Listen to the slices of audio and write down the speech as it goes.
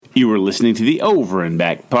You were listening to the Over and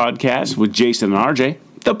Back podcast with Jason and RJ,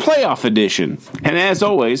 the playoff edition. And as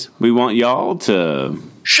always, we want y'all to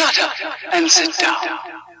shut up and sit down.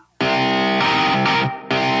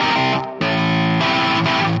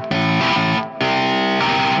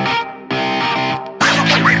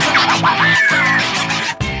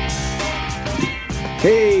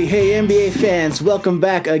 Hey, NBA fans, welcome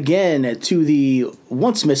back again to the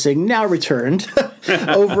once missing, now returned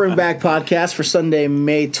Over and Back podcast for Sunday,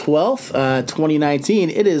 May 12th, 2019.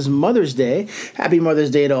 It is Mother's Day. Happy Mother's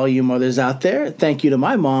Day to all you mothers out there. Thank you to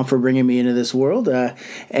my mom for bringing me into this world.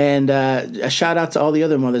 And a shout out to all the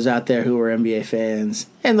other mothers out there who are NBA fans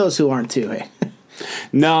and those who aren't too, hey.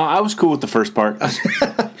 No, I was cool with the first part.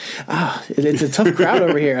 It's a tough crowd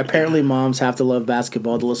over here. Apparently, moms have to love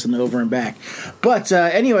basketball to listen to Over and Back. But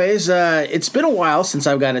anyways, it's been a while since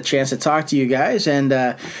I've got a chance to talk to you guys, and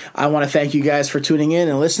I want to thank you guys for tuning in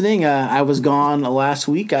and listening. I was gone last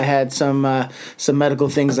week. I had some medical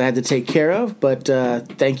things I had to take care of, but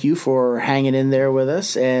thank you for hanging in there with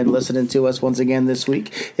us and listening to us once again this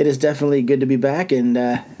week. It is definitely good to be back and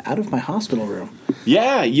out of my hospital room.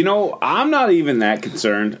 Yeah, I'm not even that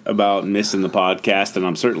concerned about missing the podcast, and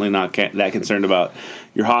I'm certainly not that concerned about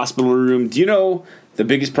your hospital room. Do you know the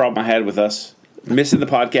biggest problem I had with us missing the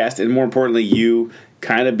podcast, and more importantly, you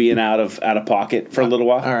kind of being out of pocket for a little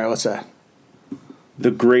while? All right, what's that?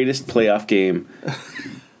 The greatest playoff game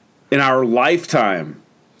in our lifetime,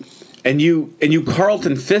 and you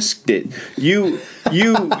Carlton Fisked it. You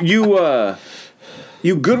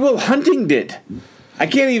Goodwill Huntinged it.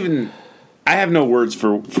 I have no words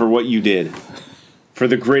for what you did for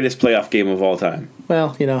the greatest playoff game of all time.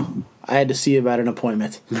 Well, I had to see about an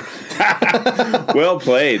appointment. Well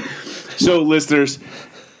played. So, listeners,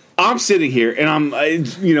 I'm sitting here, and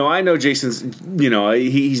I know Jason's,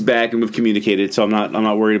 he's back, and we've communicated, so I'm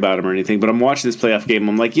not worried about him or anything. But I'm watching this playoff game.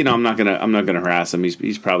 I'm like, I'm not gonna harass him.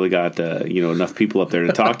 He's probably got enough people up there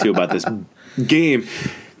to talk to about this game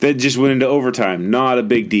that just went into overtime. Not a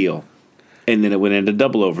big deal. And then it went into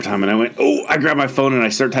double overtime, and I grabbed my phone and I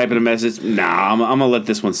start typing a message. I'm going to let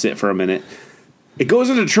this one sit for a minute. It goes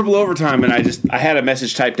into triple overtime, and I had a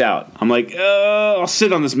message typed out. I'm like, I'll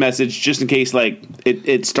sit on this message just in case,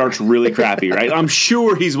 it starts really crappy, right? I'm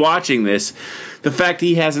sure he's watching this. The fact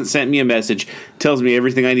he hasn't sent me a message tells me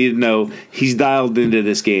everything I need to know. He's dialed into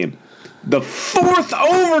this game. The fourth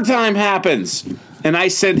overtime happens. And I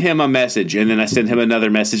send him a message, and then I send him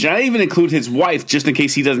another message. And I even include his wife just in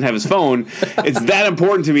case he doesn't have his phone. It's that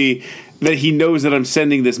important to me that he knows that I'm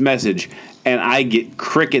sending this message, and I get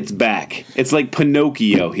crickets back. It's like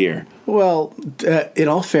Pinocchio here. Well, in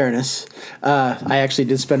all fairness, I actually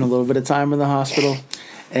did spend a little bit of time in the hospital,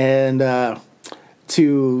 and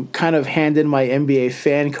to kind of hand in my NBA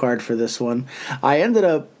fan card for this one, I ended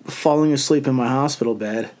up falling asleep in my hospital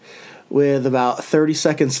bed with about 30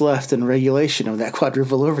 seconds left in regulation of that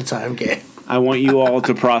quadruple overtime game. I want you all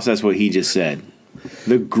to process what he just said.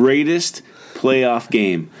 The greatest playoff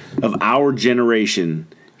game of our generation.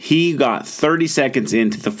 He got 30 seconds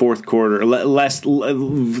into the fourth quarter, less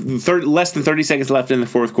than 30 seconds left in the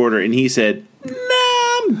fourth quarter, and he said,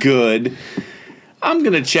 I'm good. I'm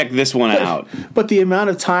going to check this one out. But the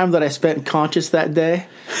amount of time that I spent conscious that day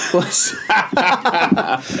was the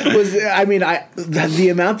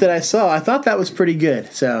amount that I saw, I thought that was pretty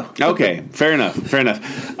good. So okay, fair enough.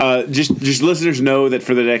 Just listeners know that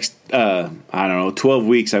for the next 12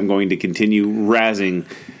 weeks I'm going to continue razzing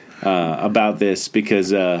about this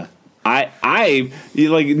because I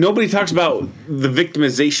nobody talks about the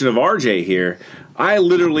victimization of RJ here. I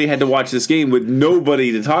literally had to watch this game with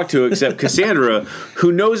nobody to talk to except Cassandra,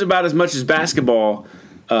 who knows about as much as basketball.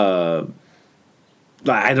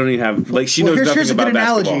 I don't even have she knows nothing here's a about good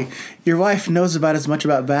basketball. Analogy. Your wife knows about as much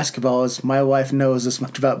about basketball as my wife knows as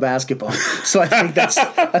much about basketball. So I think that's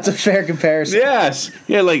a fair comparison. Yes,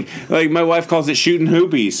 yeah, like my wife calls it shooting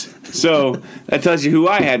hoopies. So that tells you who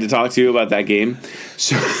I had to talk to about that game.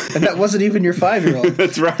 So and that wasn't even your 5-year-old.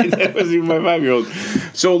 That's right. That wasn't even my 5-year-old.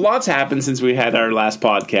 So lots happened since we had our last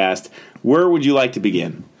podcast. Where would you like to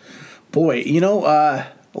begin? Boy,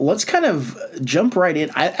 let's kind of jump right in.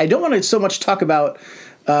 I don't want to so much talk about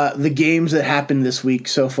the games that happened this week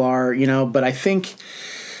so far, but I think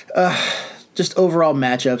just overall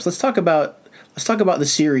matchups. Let's talk about the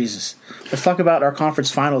series. Let's talk about our conference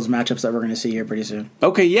finals matchups that we're going to see here pretty soon.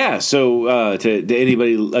 Okay, yeah. So to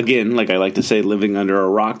anybody, again, like I like to say, living under a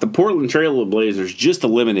rock, the Portland Trail Blazers just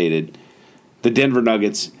eliminated the Denver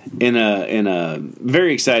Nuggets in a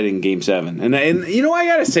very exciting Game 7. And I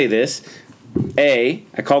got to say this. A,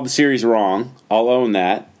 I called the series wrong. I'll own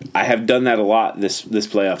that. I have done that a lot this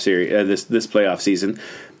playoff series, this playoff season.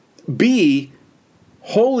 B,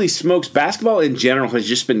 holy smokes, basketball in general has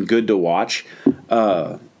just been good to watch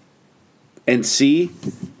and see.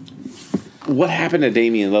 What happened to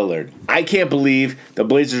Damian Lillard? I can't believe the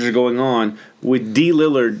Blazers are going on with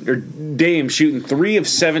Dame shooting 3 of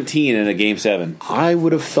 17 in a Game 7. I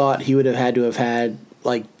would have thought he would have had to have had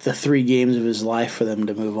like the 3 games of his life for them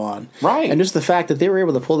to move on. Right. And just the fact that they were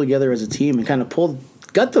able to pull together as a team and kind of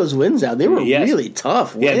got those wins out. They were really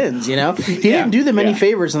tough wins, you know? He didn't do them any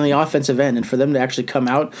favors on the offensive end, and for them to actually come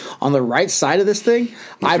out on the right side of this thing,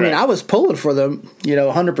 I mean, I was pulling for them,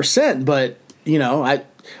 100%, but,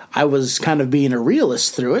 I was kind of being a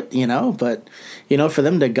realist through it, but, for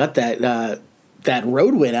them to gut that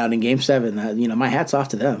road win out in Game 7, my hat's off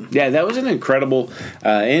to them. Yeah, that was an incredible,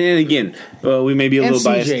 and again, we may be a little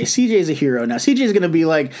biased. CJ's a hero now. CJ's going to be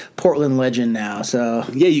like Portland legend now. So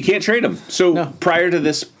yeah, you can't trade him. So prior to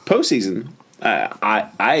this postseason, I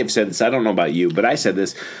have said this. I don't know about you, but I said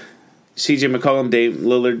this. CJ McCollum, Dame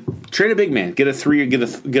Lillard, trade a big man, get a 3 or get a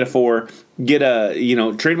 4, trade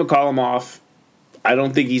McCollum off. I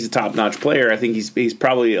don't think he's a top-notch player. I think he's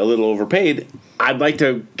probably a little overpaid.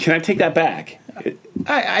 Can I take that back?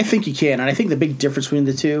 I think you can, and I think the big difference between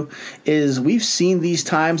the two is we've seen these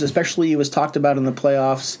times, especially it was talked about in the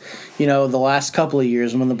playoffs, the last couple of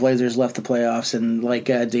years when the Blazers left the playoffs and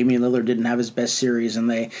Damian Lillard didn't have his best series and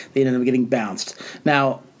they ended up getting bounced.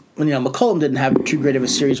 Now, McCollum didn't have too great of a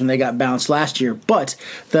series when they got bounced last year, but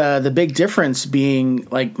the big difference being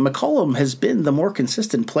McCollum has been the more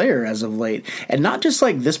consistent player as of late, and not just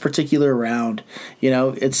this particular round.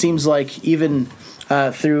 It seems like even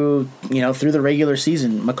through the regular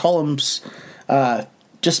season, McCollum's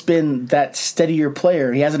just been that steadier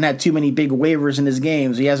player. He hasn't had too many big waivers in his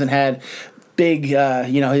games. He hasn't had big,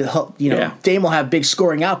 Dame will have big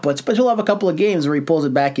scoring outputs, but he'll have a couple of games where he pulls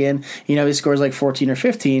it back in. He scores like 14 or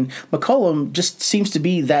 15. McCollum just seems to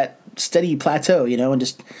be that steady plateau, and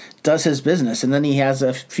just does his business. And then he has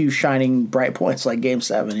a few shining bright points like Game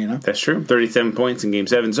 7, That's true. 37 points in Game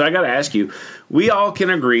 7. So I got to ask you, we all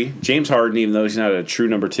can agree James Harden, even though he's not a true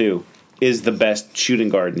number 2, is the best shooting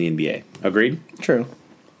guard in the NBA. Agreed? True.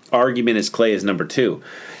 Argument is Klay is number 2.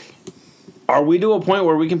 Are we to a point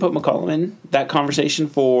where we can put McCollum in that conversation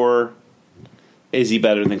for is he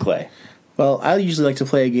better than Klay? Well, I usually like to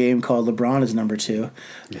play a game called LeBron is number 2.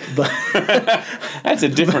 But that's a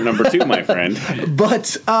different number 2, my friend.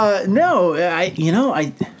 But no,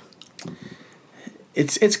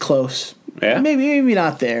 it's close. Yeah. Maybe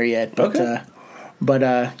not there yet, but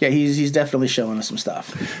okay. He's definitely showing us some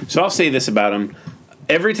stuff. So I'll say this about him.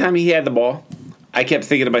 Every time he had the ball, I kept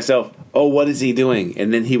thinking to myself, oh, what is he doing?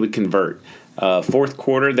 And then he would convert. Fourth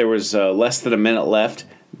quarter, there was less than a minute left.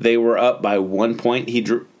 They were up by 1 point. He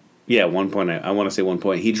drew, 1 point. I want to say 1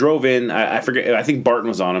 point. He drove in. I forget. I think Barton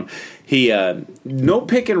was on him. He no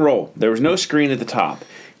pick and roll. There was no screen at the top.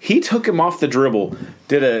 He took him off the dribble.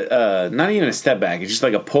 Did a not even a step back. It's just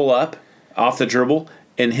like a pull up off the dribble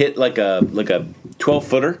and hit like a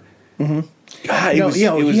 12-footer. Mm-hmm. God, it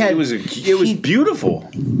was beautiful.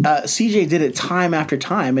 CJ did it time after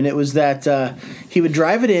time, and it was that he would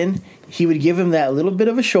drive it in, he would give him that little bit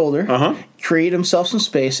of a shoulder, create himself some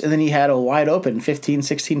space, and then he had a wide open 15,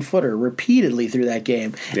 16-footer repeatedly through that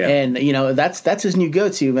game. Yeah. And, that's his new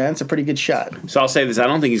go-to, man. It's a pretty good shot. So I'll say this. I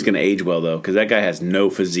don't think he's going to age well, though, because that guy has no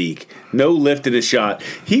physique, no lift in his shot.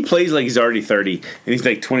 He plays like he's already 30, and he's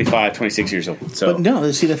like 25, 26 years old. So. But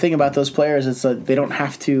no, see, the thing about those players is that they don't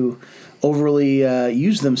have to overly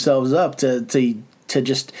use themselves up to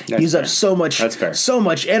just use up so much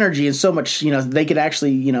energy and so much, they could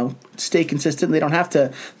actually, stay consistent. They don't have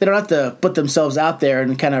to put themselves out there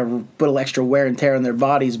and kind of put a little extra wear and tear on their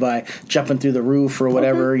bodies by jumping through the roof or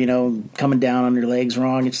whatever, coming down on your legs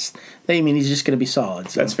wrong. He's just going to be solid.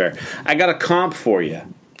 So. That's fair. I got a comp for you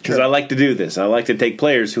because I like to do this. I like to take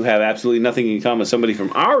players who have absolutely nothing in common with somebody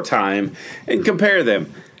from our time and compare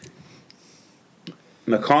them.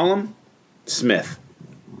 McCollum, Smith.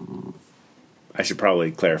 I should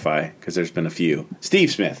probably clarify because there's been a few. Steve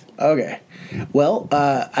Smith. Okay. Well,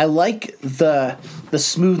 I like the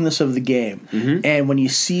smoothness of the game. Mm-hmm. And when you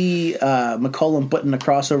see McCollum putting a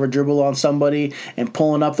crossover dribble on somebody and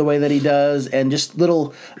pulling up the way that he does and just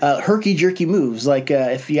little herky-jerky moves. Like,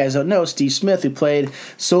 if you guys don't know, Steve Smith, who played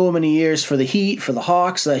so many years for the Heat, for the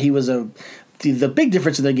Hawks, he was the big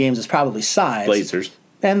difference in their games is probably size. Blazers.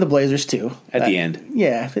 And the Blazers, too. At the end.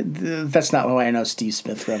 Yeah, that's not why I know Steve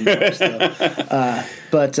Smith from.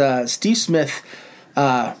 But Steve Smith,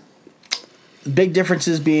 big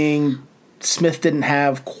differences being Smith didn't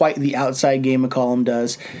have quite the outside game McCollum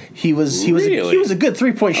does. He was a good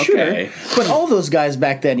 3-point shooter. But all those guys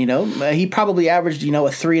back then, he probably averaged, a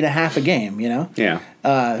 3.5 a game. Yeah.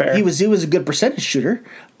 He was a good percentage shooter,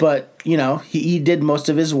 but he did most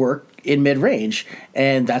of his work in mid range,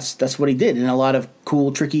 and that's what he did. And a lot of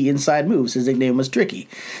cool, tricky inside moves. His nickname was Tricky,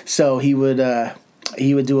 so he would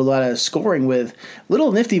do a lot of scoring with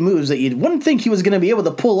little nifty moves that you wouldn't think he was going to be able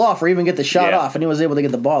to pull off or even get the shot off, and he was able to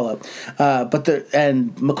get the ball up.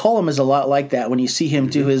 And McCollum is a lot like that. When you see him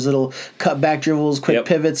do his little cutback dribbles, quick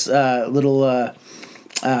pivots, little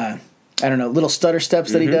stutter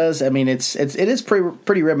steps that he does. I mean, it is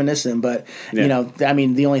pretty reminiscent, but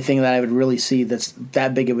the only thing that I would really see that's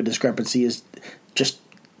that big of a discrepancy is just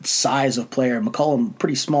size of player. McCollum,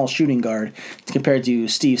 pretty small shooting guard compared to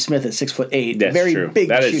Steve Smith at 6'8". That's very true. Big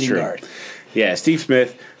that shooting guard. Yeah, Steve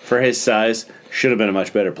Smith for his size should have been a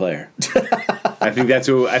much better player. I think that's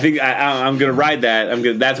who. I think I'm going to ride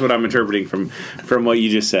that. That's what I'm interpreting from what you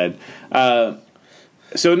just said.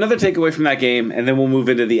 So another takeaway from that game, and then we'll move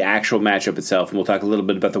into the actual matchup itself, and we'll talk a little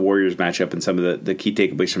bit about the Warriors matchup and some of the key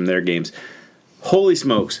takeaways from their games. Holy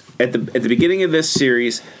smokes! At the beginning of this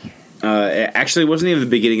series. Actually, it wasn't even the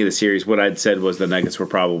beginning of the series. What I'd said was the Nuggets were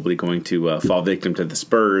probably going to fall victim to the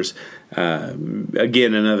Spurs.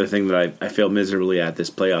 Again, another thing that I failed miserably at this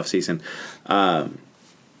playoff season.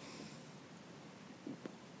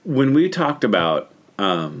 When we talked about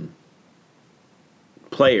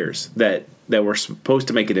players that were supposed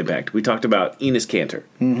to make an impact, we talked about Enes Kanter.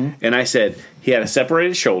 Mm-hmm. And I said he had a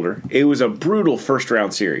separated shoulder. It was a brutal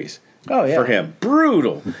first-round series for him.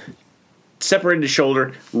 Brutal. Separated his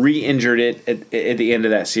shoulder, re-injured it at the end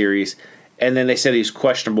of that series, and then they said he's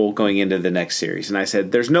questionable going into the next series. And I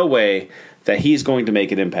said, there's no way that he's going to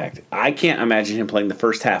make an impact. I can't imagine him playing the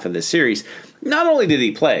first half of this series. Not only did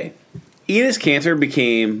he play, Enes Kanter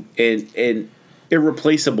became an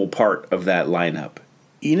irreplaceable part of that lineup.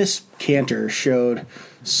 Enes Kanter showed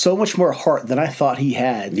so much more heart than I thought he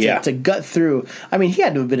had to gut through. I mean, he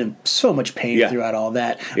had to have been in so much pain throughout all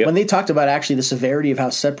that. Yep. When they talked about actually the severity of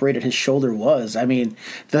how separated his shoulder was, I mean,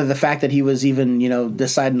 the fact that he was even,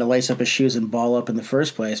 deciding to lace up his shoes and ball up in the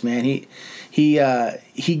first place, man, he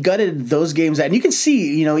gutted those games out. And you can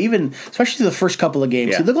see, even especially through the first couple of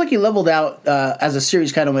games, he looked like he leveled out as the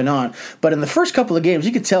series kind of went on. But in the first couple of games,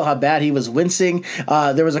 you could tell how bad he was wincing.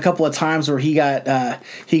 There was a couple of times where he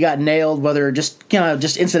got nailed, whether just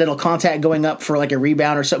incidental contact going up for like a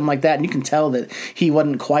rebound or something like that, and you can tell that he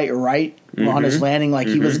wasn't quite right on his landing, like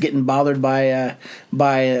he was getting bothered by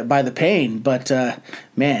the pain. But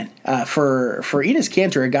man, for Enes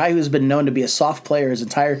Kanter, a guy who's been known to be a soft player his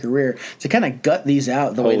entire career, to kind of gut these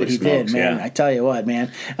out the way that he did, man, I tell you what,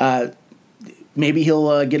 man. Maybe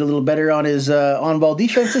he'll get a little better on his on-ball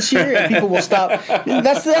defense this year, and people will stop.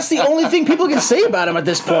 That's the only thing people can say about him at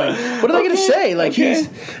this point. What are they going to say? Like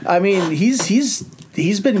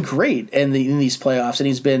he's been great in these playoffs, and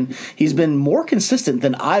he's been more consistent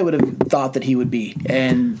than I would have thought that he would be.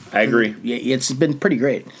 And I agree. It's been pretty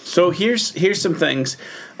great. So here's some things.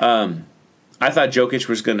 I thought Jokic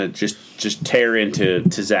was going to just tear into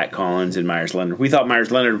Zach Collins and Myers Leonard. We thought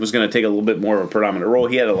Myers Leonard was going to take a little bit more of a predominant role.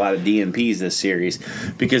 He had a lot of DNPs this series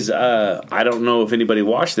because I don't know if anybody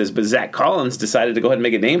watched this, but Zach Collins decided to go ahead and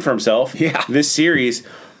make a name for himself this series.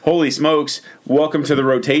 Holy smokes. Welcome to the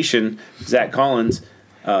rotation, Zach Collins.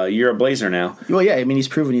 You're a Blazer now. Well, yeah, I mean, he's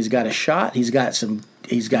proven he's got a shot. He's got some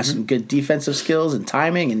good defensive skills and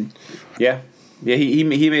timing. And he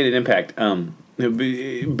made an impact. But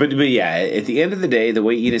yeah, at the end of the day, the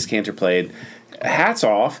way Enes Kanter played, hats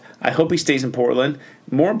off. I hope he stays in Portland.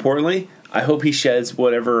 More importantly, I hope he sheds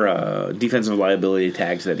whatever defensive liability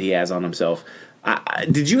tags that he has on himself.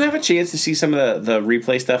 Did you have a chance to see some of the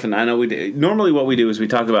replay stuff? And I know normally what we do is we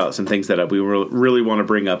talk about some things that we really want to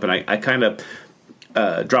bring up, and I kind of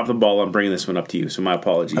dropped the ball on bringing this one up to you, so my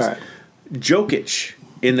apologies. All right. Jokic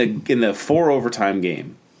in the 4 overtime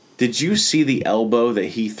game. Did you see the elbow that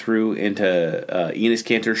he threw into Enes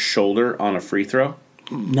Kanter's shoulder on a free throw?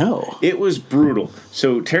 No. It was brutal.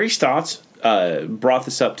 So Terry Stotts brought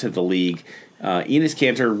this up to the league. Enes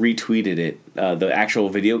Kanter retweeted it, the actual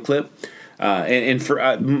video clip. And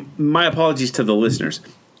for my apologies to the listeners.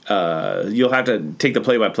 You'll have to take the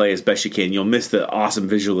play-by-play as best you can. You'll miss the awesome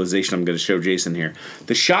visualization I'm going to show Jason here.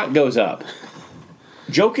 The shot goes up.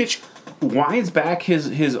 Jokic winds back his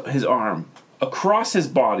arm across his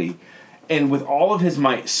body, and with all of his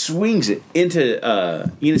might swings it into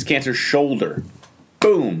Enes Kanter's shoulder.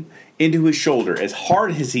 Boom! Into his shoulder as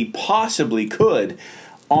hard as he possibly could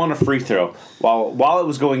on a free throw while it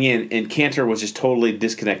was going in, and Kanter was just totally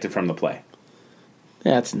disconnected from the play.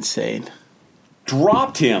 That's insane.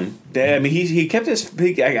 dropped him. I mean, he kept his.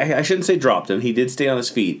 I shouldn't say dropped him. He did stay on his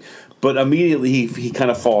feet, but immediately he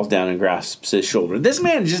kind of falls down and grasps his shoulder. This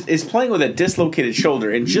man just is playing with a dislocated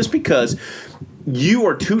shoulder, and just because you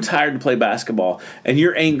are too tired to play basketball and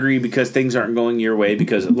you're angry because things aren't going your way,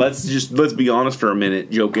 because let's be honest for a minute,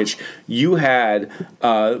 Jokic, you had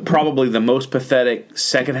probably the most pathetic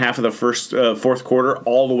second half of the fourth quarter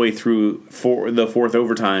all the way through the fourth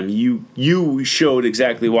overtime. You showed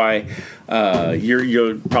exactly why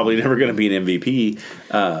you're probably never going to be an MVP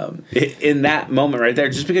in that moment right there.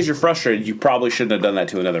 Just because you're frustrated, you probably shouldn't have done that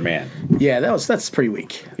to another man. Yeah, that's pretty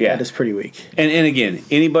weak. Yeah, that is pretty weak. And again,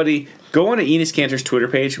 anybody. Go on to Enes Kanter's Twitter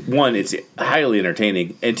page. One, it's highly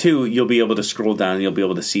entertaining, and two, you'll be able to scroll down and you'll be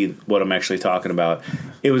able to see what I'm actually talking about.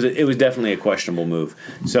 It was definitely a questionable move.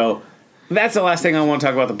 So that's the last thing I want to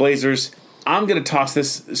talk about the Blazers. I'm going to toss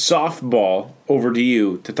this softball over to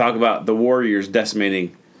you to talk about the Warriors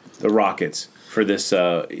decimating the Rockets for this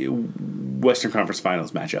Western Conference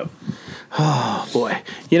Finals matchup. Oh boy,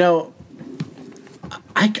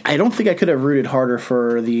 I don't think I could have rooted harder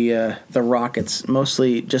for the Rockets,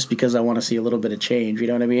 mostly just because I want to see a little bit of change. You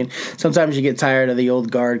know what I mean? Sometimes you get tired of the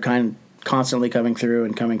old guard constantly coming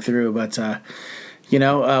through, but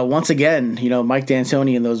once again, Mike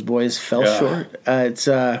D'Antoni and those boys fell short. And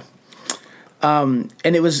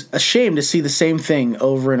it was a shame to see the same thing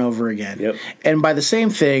over and over again. Yep. And by the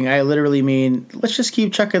same thing, I literally mean, let's just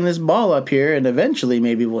keep chucking this ball up here, and eventually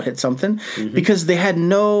maybe we'll hit something, because they had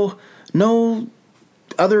no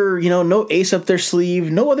other, no ace up their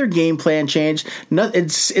sleeve, no other game plan change.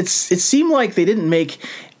 It seemed like they didn't make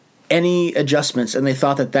any adjustments, and they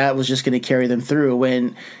thought that was just going to carry them through,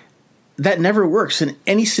 when that never works in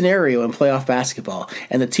any scenario in playoff basketball.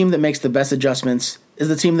 And the team that makes the best adjustments is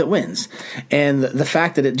the team that wins. And the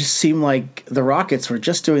fact that it just seemed like the Rockets were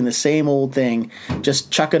just doing the same old thing,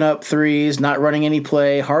 just chucking up threes, not running any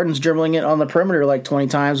play. Harden's dribbling it on the perimeter like 20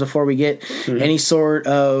 times before we get any sort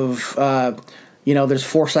of there's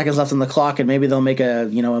 4 seconds left on the clock, and maybe they'll make a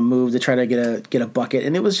move to try to get a bucket.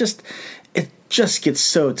 And it just gets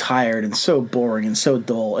so tired and so boring and so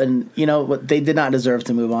dull. And they did not deserve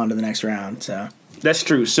to move on to the next round. So that's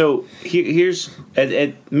true. So here's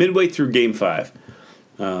at midway through Game 5.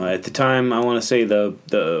 At the time, I want to say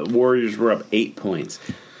the Warriors were up 8 points.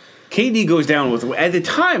 KD goes down with. At the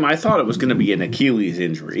time, I thought it was going to be an Achilles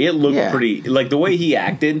injury. It looked pretty like the way he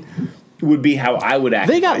acted would be how I would act.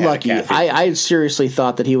 They got lucky. I seriously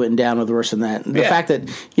thought that he went down with worse than that. The fact that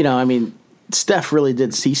Steph really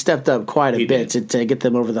did. He stepped up quite a bit to get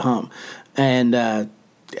them over the hump, and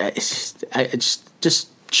it just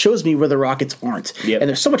shows me where the Rockets aren't. Yep. And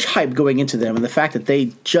there's so much hype going into them, and the fact that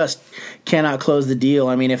they just cannot close the deal.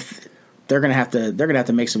 I mean, if they're gonna have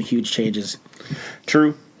to make some huge changes.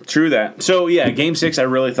 True that. So yeah, Game 6, I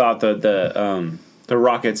really thought the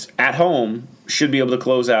Rockets at home should be able to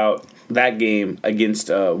close out that game against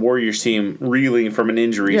a Warriors team reeling from an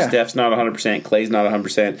injury. Yeah. Steph's not 100%, Clay's not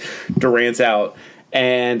 100%, Durant's out,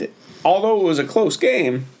 and although it was a close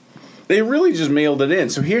game, they really just mailed it in.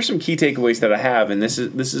 So here's some key takeaways that I have, and this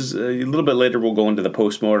is a little bit later. We'll go into the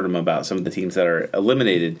postmortem about some of the teams that are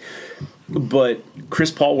eliminated. But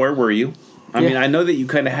Chris Paul, where were you? I mean, I know that you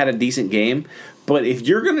kind of had a decent game, but if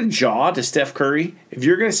you're going to jaw to Steph Curry, if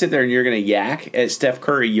you're going to sit there and you're going to yak at Steph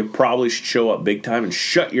Curry, you probably should show up big time and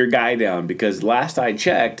shut your guy down, because last I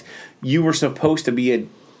checked, you were supposed to be an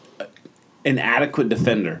adequate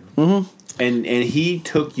defender, and he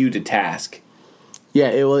took you to task. Yeah,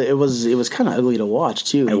 it was kind of ugly to watch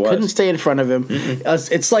too. He couldn't stay in front of him.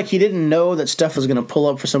 It's like he didn't know that Steph was going to pull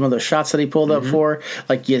up for some of those shots that he pulled up for.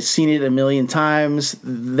 Like, you've seen it a million times.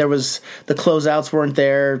 There was the closeouts weren't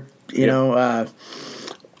there. Yeah.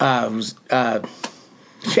 Well,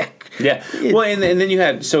 and then you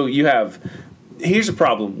have. Here's a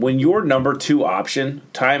problem. When your number 2 option,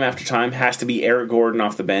 time after time, has to be Eric Gordon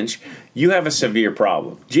off the bench, you have a severe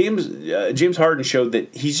problem. James Harden showed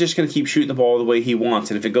that he's just going to keep shooting the ball the way he wants,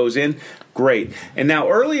 and if it goes in, great. And now,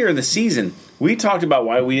 earlier in the season, we talked about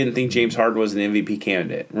why we didn't think James Harden was an MVP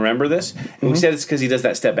candidate. Remember this? And we said it's because he does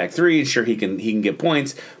that step back 3, and sure, he can get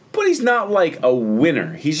points, but he's not like a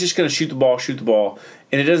winner. He's just going to shoot the ball,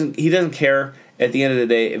 and he doesn't care at the end of the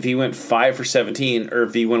day if he went 5 for 17 or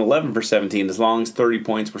if he went 11 for 17, as long as 30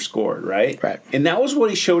 points were scored, right? Right. And that was what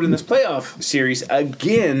he showed in this playoff series.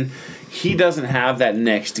 Again, he doesn't have that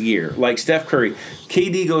next gear. Like Steph Curry,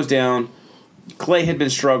 KD goes down, Clay had been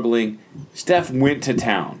struggling, Steph went to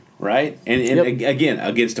town, right? And again,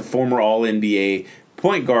 against a former All-NBA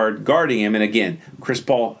point guard guarding him, and again, Chris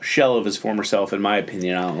Paul, shell of his former self, in my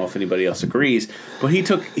opinion. I don't know if anybody else agrees, but he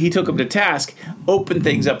took him to task, opened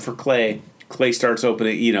things up for Clay. Clay starts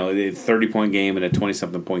opening, a 30-point game and a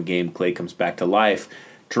 20-something point game. Clay comes back to life.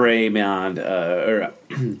 Draymond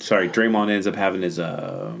ends up having his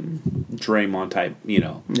Draymond type,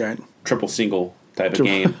 Right. triple single type of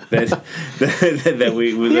game that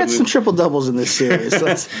we he had some triple doubles in this series. So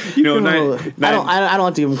I don't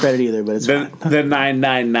have to give him credit either, but it's fine. The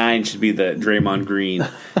 999 should be the Draymond Green,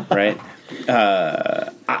 right?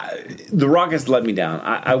 The Rockets let me down.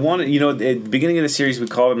 I wanted, at the beginning of the series, we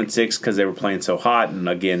called them in 6 because they were playing so hot. And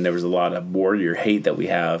again, there was a lot of Warrior hate that we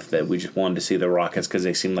have, that we just wanted to see the Rockets because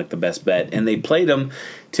they seemed like the best bet. And they played them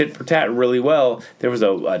tit for tat really well. There was a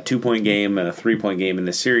 2-point game and a 3-point game in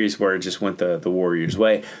the series where it just went the Warriors'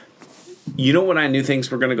 way. You know when I knew things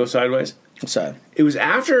were going to go sideways? What's that? It was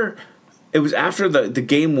after the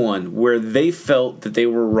game 1 where they felt that they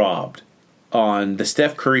were robbed on the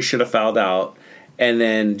Steph Curry should have fouled out, and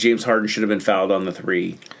then James Harden should have been fouled on the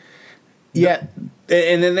 3. Yeah.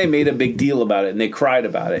 And then they made a big deal about it, and they cried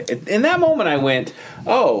about it. In that moment, I went,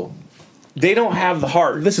 oh, they don't have the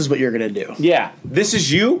heart. This is what you're going to do. Yeah, this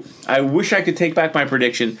is you. I wish I could take back my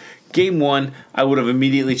prediction. Game 1, I would have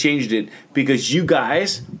immediately changed it because you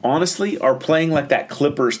guys, honestly, are playing like that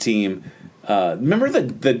Clippers team. Remember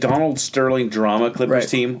the Donald Sterling drama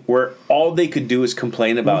Clippers team where all they could do is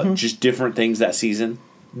complain about just different things that season?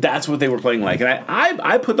 That's what they were playing like. And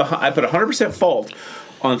I put 100% fault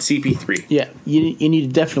on CP3. Yeah, you need to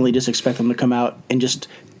definitely just expect them to come out and just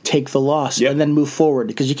take the loss and then move forward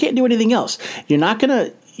because you can't do anything else. You're not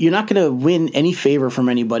gonna win any favor from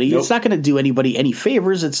anybody. Nope. It's not gonna do anybody any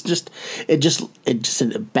favors. It's just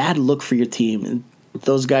a bad look for your team. And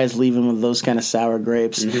those guys leaving with those kind of sour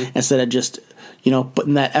grapes instead of just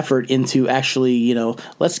putting that effort into actually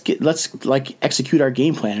let's execute our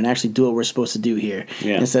game plan and actually do what we're supposed to do here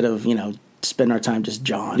instead of spend our time just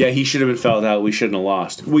jawing. Yeah, he should have been fouled out. We shouldn't have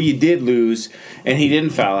lost. Well, you did lose, and he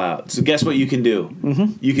didn't foul out. So guess what you can do?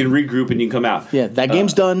 You can regroup and you can come out. Yeah, that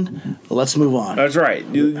game's done. Let's move on. That's right.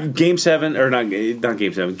 Game 7 or not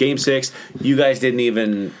Game 7. Game 6. You guys didn't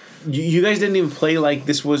even. You guys didn't even play like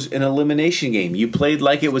this was an elimination game. You played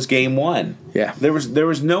like it was game 1. Yeah. There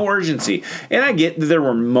was no urgency. And I get that there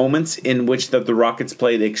were moments in which the Rockets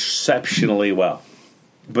played exceptionally well.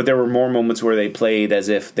 But there were more moments where they played as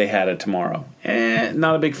if they had a tomorrow.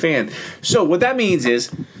 Not a big fan. So what that means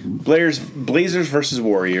is Blazers versus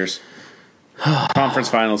Warriors. Conference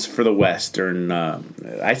Finals for the Western.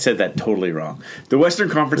 I said that totally wrong. The Western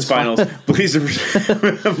Conference Finals. Blazers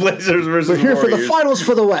versus Warriors. We're here for the finals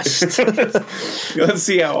for the West. Let's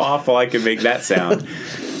see how awful I can make that sound.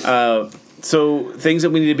 So things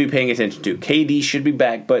that we need to be paying attention to. KD should be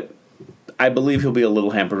back, but I believe he'll be a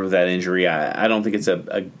little hampered with that injury. I don't think it's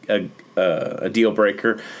a deal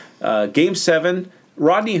breaker. Game 7,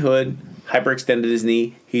 Rodney Hood hyperextended his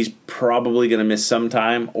knee. He's probably going to miss some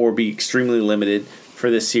time or be extremely limited for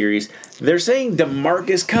this series. They're saying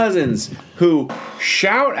DeMarcus Cousins, who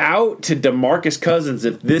shout out to DeMarcus Cousins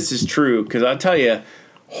if this is true, because I'll tell you,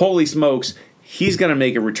 holy smokes, he's going to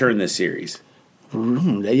make a return this series.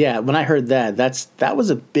 Yeah, when I heard that was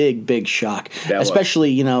a big shock.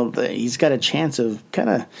 Especially, he's got a chance of kind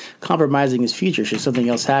of compromising his future should something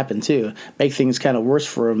else happen too. Make things kind of worse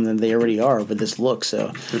for him than they already are with this look.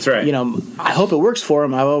 So that's right. I hope it works for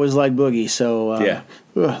him. I've always liked Boogie. So yeah,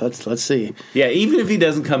 let's see. Yeah, even if he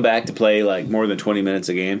doesn't come back to play like more than 20 minutes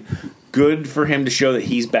a game. Good for him to show that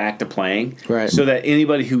he's back to playing, right? So that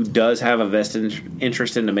anybody who does have a vested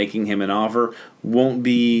interest into making him an offer won't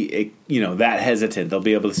be, that hesitant. They'll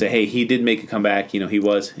be able to say, "Hey, he did make a comeback. He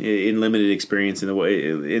was in limited experience in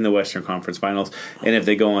the Western Conference Finals, and if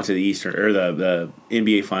they go on to the Eastern or the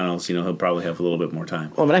NBA Finals, he'll probably have a little bit more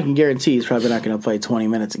time." Well, but I can guarantee he's probably not going to play 20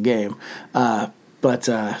 minutes a game, but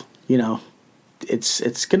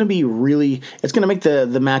it's going to be it's going to make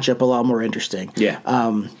the matchup a lot more interesting. Yeah.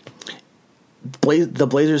 The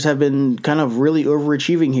Blazers have been kind of really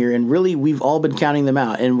overachieving here, and really we've all been counting them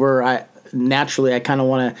out. And I kind of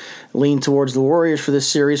want to lean towards the Warriors for this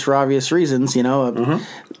series for obvious reasons. Now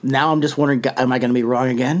I'm just wondering, am I going to be wrong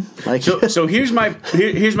again? So here's my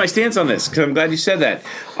stance on this, because I'm glad you said that.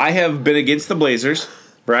 I have been against the Blazers,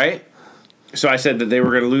 right? So I said that they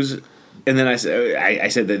were going to lose. And then I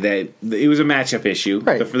said that it was a matchup issue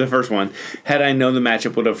for the first one. Had I known the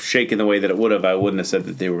matchup would have shaken the way that it would have, I wouldn't have said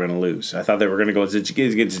that they were going to lose. I thought they were going to go against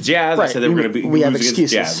the Jazz. Right. I said they were going to lose against the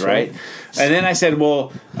Jazz, right? And then I said,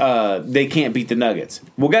 well, they can't beat the Nuggets.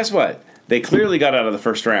 Well, guess what? They clearly got out of the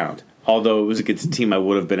first round, although it was against a team I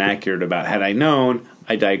would have been accurate about. Had I known,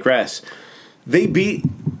 I digress. They beat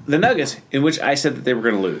the Nuggets, in which I said that they were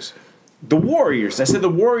going to lose. The Warriors. I said the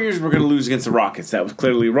Warriors were going to lose against the Rockets. That was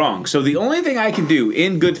clearly wrong. So the only thing I can do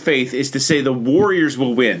in good faith is to say the Warriors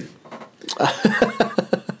will win.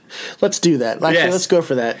 Let's do that. Actually, Yes. let's go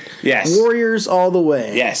for that. Yes. Warriors all the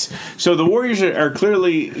way. Yes. So the Warriors are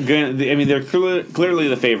clearly going to, I mean, they're clearly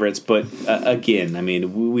the favorites, but again, I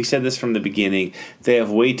mean, we said this from the beginning. They have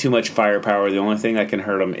way too much firepower. The only thing that can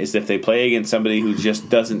hurt them is if they play against somebody who just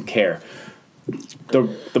doesn't care.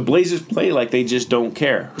 The Blazers play like they just don't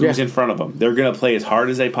care who's in front of them. They're going to play as hard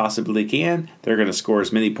as they possibly can. They're going to score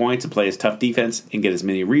as many points and play as tough defense and get as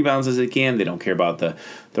many rebounds as they can. They don't care about the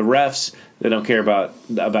refs. They don't care about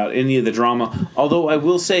any of the drama. Although I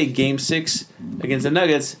will say, Game 6 against the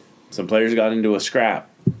Nuggets, some players got into a scrap.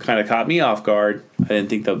 Kind of caught me off guard. I didn't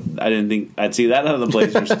think I'd see that out of the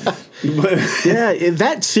Blazers. But Yeah,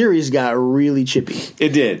 that series got really chippy.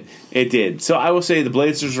 It did. So I will say the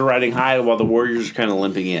Blazers are riding high while the Warriors are kind of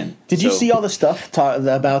limping in. Did you see all the stuff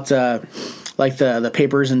about like the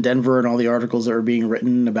papers in Denver and all the articles that were being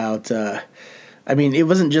written about? I mean, it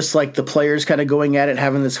wasn't just like the players kind of going at it,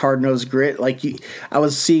 having this hard-nosed grit. Like I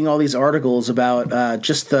was seeing all these articles about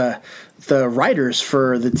just the writers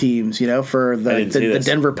for the teams, for the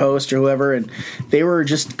Denver Post or whoever, and they were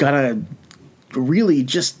just gonna really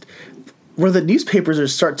just where the newspapers are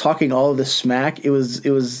start talking all of this smack. It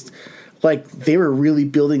was like they were really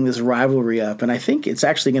building this rivalry up, and I think it's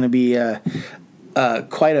actually going to be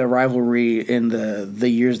quite a rivalry in the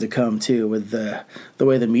years to come too, with the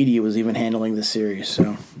way the media was even handling the series.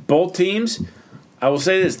 So both teams, I will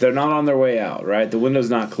say this: they're not on their way out. Right, the window's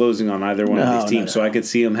not closing on either one of these teams. No. So I could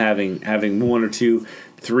see them having 1 or 2,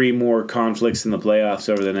 3 more conflicts in the playoffs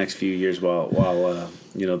over the next few years while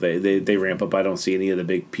they ramp up. I don't see any of the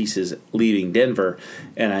big pieces leaving Denver,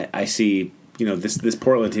 and I see this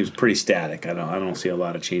Portland team's pretty static. I don't see a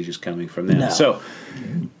lot of changes coming from them. No. So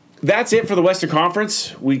that's it for the Western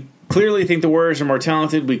Conference. We clearly think the Warriors are more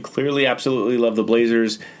talented. We clearly absolutely love the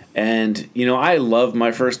Blazers. And, I love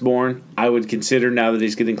my firstborn. I would consider, now that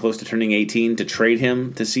he's getting close to turning 18, to trade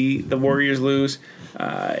him to see the Warriors lose.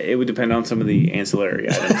 It would depend on some of the ancillary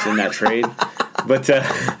items in that trade. But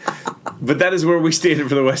that is where we stand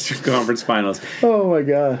for the Western Conference Finals. Oh, my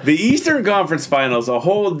God. The Eastern Conference Finals, a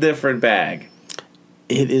whole different bag.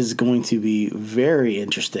 It is going to be very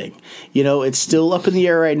interesting. It's still up in the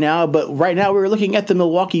air right now, but right now we're looking at the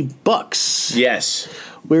Milwaukee Bucks. Yes.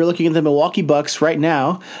 We're looking at the Milwaukee Bucks right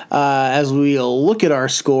now. As we look at our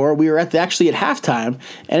score, we are actually at halftime,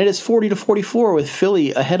 and it is 40-44 with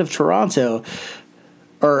Philly ahead of Toronto.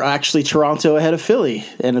 Or actually, Toronto ahead of Philly.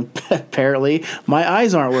 And apparently, my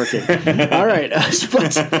eyes aren't working. All right.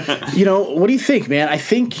 But, what do you think, man? I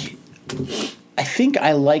think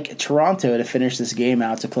I like Toronto to finish this game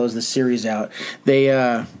out, to close the series out. They've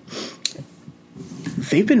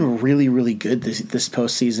been really, really good this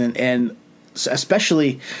postseason, and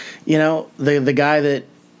especially, the guy that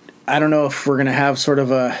I don't know if we're gonna have sort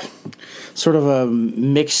of a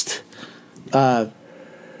mixed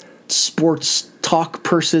sports talk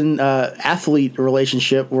person athlete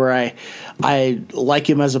relationship where I like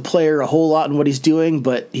him as a player a whole lot in what he's doing,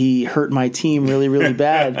 but he hurt my team really, really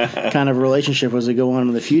bad kind of relationship as we go on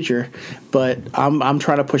in the future. But I'm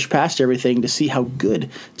trying to push past everything to see how good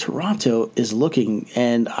Toronto is looking,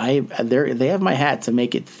 and they have my hat to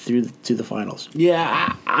make it through to the finals.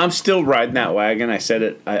 Yeah, I'm still riding that wagon. I said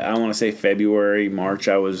it. I want to say February, March.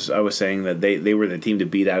 I was saying that they were the team to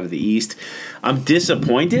beat out of the East. I'm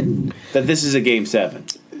disappointed that this is a Game 7.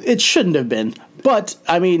 It shouldn't have been, but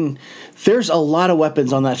I mean, there's a lot of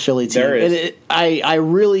weapons on that Philly team. There is. And I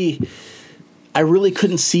really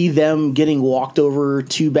couldn't see them getting walked over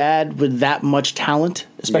too bad with that much talent,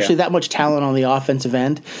 especially that much talent on the offensive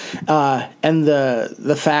end, and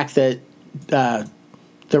the fact that the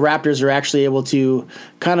Raptors are actually able to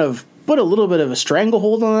kind of put a little bit of a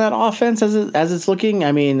stranglehold on that offense as it's looking.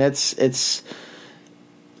 I mean, it's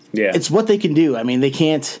what they can do. I mean, they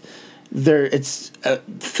can't.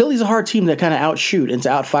 Philly's a hard team to kind of outshoot and to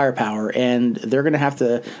out firepower, and they're going to have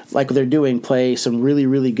to, like they're doing, play some really,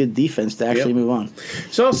 really good defense to actually move on.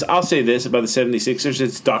 So I'll say this about the 76ers.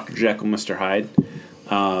 It's Dr. Jekyll, Mr. Hyde.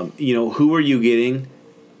 Who are you getting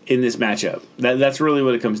in this matchup? That's really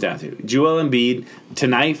what it comes down to. Joel Embiid,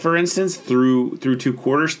 tonight, for instance, through 2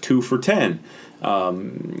 quarters, 2 for 10.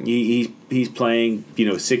 He's playing,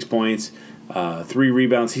 6 points, 3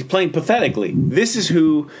 rebounds. He's playing pathetically. This is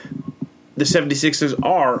who the 76ers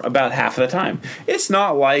are about half of the time. It's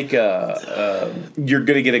not like you're going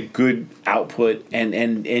to get a good output,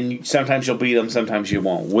 and sometimes you'll beat them, sometimes you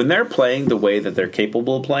won't. When they're playing the way that they're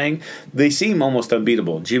capable of playing, they seem almost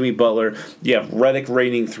unbeatable. Jimmy Butler, you have Redick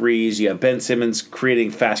raining threes, you have Ben Simmons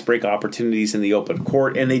creating fast break opportunities in the open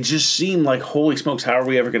court, and they just seem like, holy smokes, how are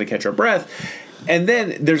we ever going to catch our breath? And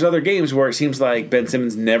then there's other games where it seems like Ben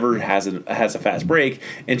Simmons never has a fast break,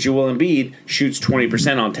 and Joel Embiid shoots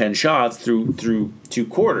 20% on 10 shots through 2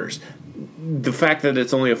 quarters. The fact that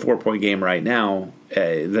it's only a 4-point game right now,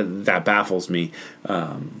 that baffles me.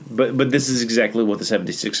 But this is exactly what the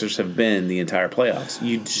 76ers have been the entire playoffs.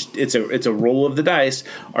 It's a roll of the dice.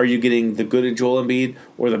 Are you getting the good in Joel Embiid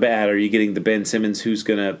or the bad? Are you getting the Ben Simmons who's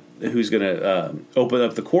gonna open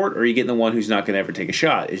up the court, or are you getting the one who's not gonna ever take a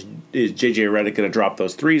shot? Is JJ Redick gonna drop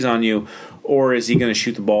those threes on you, or is he gonna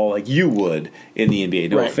shoot the ball like you would in the NBA?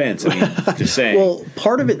 No offense, I mean, just saying. Well,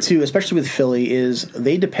 part of it too, especially with Philly, is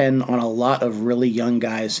they depend on a lot of really young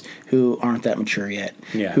guys who aren't that mature yet,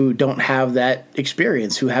 who don't have that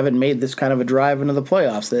experience, who haven't made this kind of a drive into the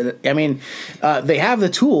playoffs. They have the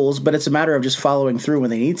tools, but it's a matter of just following through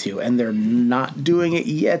when they need to, and they're not doing it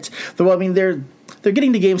yet. Though, I mean, they're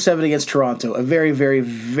getting to Game 7 against Toronto, a very, very,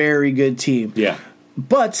 very good team. Yeah.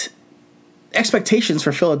 But expectations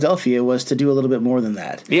for Philadelphia was to do a little bit more than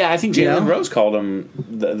that. Yeah, I think Jalen Rose called them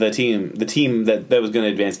the team that was going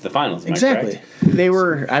to advance to the finals. Exactly. They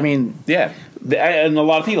were, I mean... Yeah. And a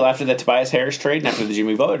lot of people after the Tobias Harris trade and after the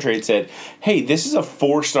Jimmy Butler trade said, hey, this is a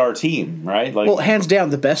 4-star team, right? Like, well, hands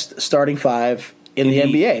down, the best starting 5 in the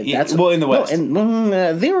NBA. That's in the West.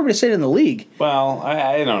 No, they were going to say it in the league. Well,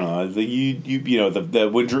 I don't know.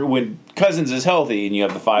 When Cousins is healthy and you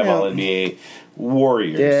have the 5 All NBA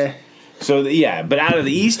Warriors. Yeah. So but out of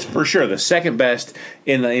the East, for sure, the second best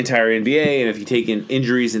in the entire NBA, and if you take in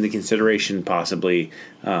injuries into consideration, possibly,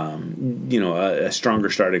 a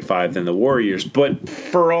stronger starting 5 than the Warriors. But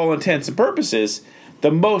for all intents and purposes,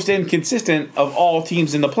 the most inconsistent of all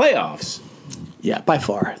teams in the playoffs. Yeah, by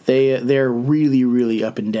far. They're really, really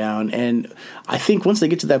up and down. And I think once they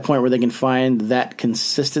get to that point where they can find that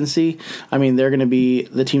consistency, I mean, they're going to be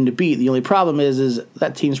the team to beat. The only problem is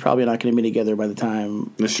that team's probably not going to be together by the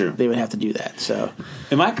time they would have to do that. So,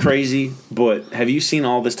 am I crazy? But have you seen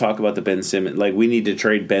all this talk about the Ben Simmons? Like, we need to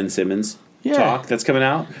trade Ben Simmons talk that's coming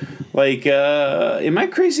out? Like, am I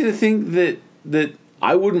crazy to think that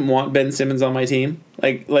I wouldn't want Ben Simmons on my team?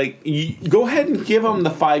 Like, go ahead and give him the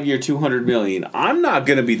 5-year, $200 million. I'm not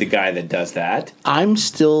going to be the guy that does that. I'm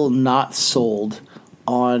still not sold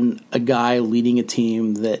on a guy leading a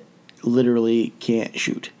team that literally can't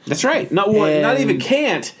shoot. That's right. Not even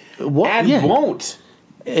can't. Won't.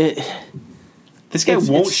 This guy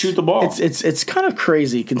won't shoot the ball. It's kind of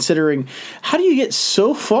crazy considering how do you get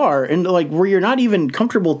so far into where you're not even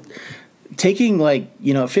comfortable taking 15,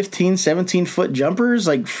 17-foot jumpers,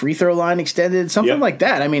 like free throw line extended, something like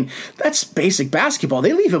that. I mean, that's basic basketball.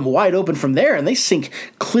 They leave him wide open from there, and they sink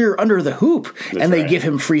clear under the hoop, they give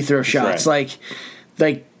him free throw shots. Right.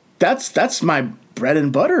 That's my bread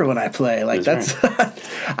and butter when I play.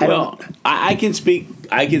 I can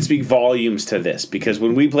speak volumes to this because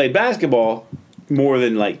when we played basketball, more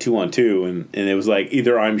than 2-on-2, and it was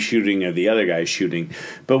either I'm shooting or the other guy's shooting,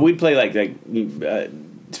 but we'd play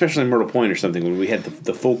especially in Myrtle Point or something, when we had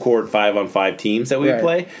the full court 5-on-5 teams that we would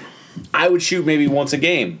play, I would shoot maybe once a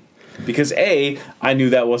game. Because A, I knew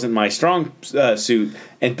that wasn't my strong suit,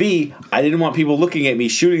 and B, I didn't want people looking at me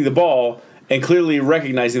shooting the ball and clearly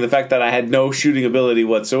recognizing the fact that I had no shooting ability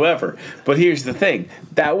whatsoever. But here's the thing.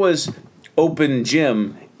 That was open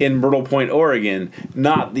gym in Myrtle Point, Oregon,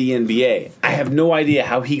 not the NBA. I have no idea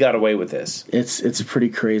how he got away with this. It's pretty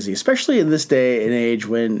crazy, especially in this day and age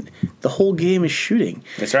when the whole game is shooting.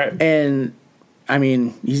 That's right. And, I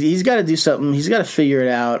mean, he's got to do something. He's got to figure it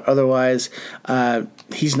out. Otherwise,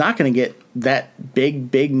 he's not going to get that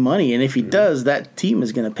big money. And if he does, that team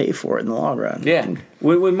is going to pay for it in the long run. Yeah.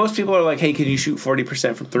 When most people are like, hey, can you shoot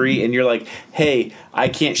 40% from 3? And you're like, hey, I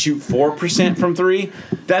can't shoot 4% from 3.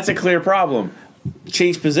 That's a clear problem.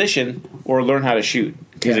 Change position or learn how to shoot.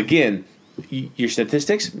 Because, again, your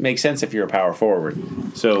statistics make sense if you're a power forward.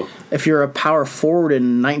 So if you're a power forward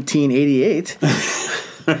in 1988.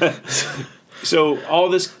 So all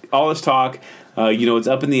this talk, it's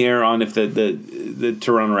up in the air on if the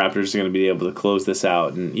Toronto Raptors are going to be able to close this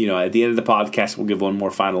out. And, at the end of the podcast, we'll give one more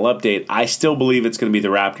final update. I still believe it's going to be the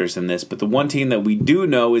Raptors in this. But the one team that we do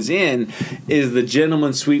know is the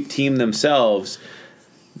gentleman sweep team themselves,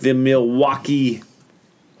 the Milwaukee.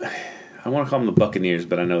 I want to call them the Buccaneers,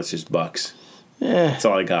 but I know it's just Bucks. That's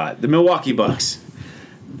all I got. The Milwaukee Bucks.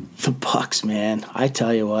 The Bucks, man. I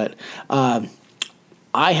tell you what.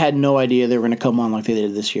 I had no idea they were going to come on like they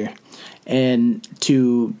did this year. And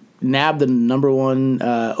to nab the number 1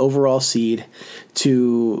 overall seed,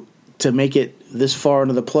 to make it this far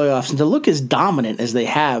into the playoffs, and to look as dominant as they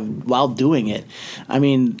have while doing it. I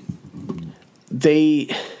mean, they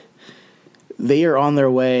are on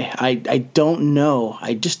their way. I don't know.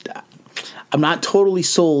 I'm not totally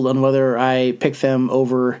sold on whether I pick them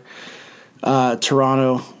over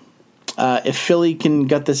Toronto. If Philly can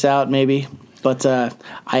gut this out, maybe. But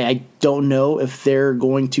I don't know if they're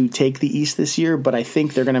going to take the East this year, but I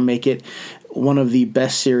think they're going to make it one of the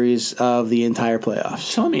best series of the entire playoffs.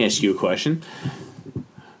 So let me ask you a question.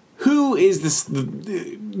 Who is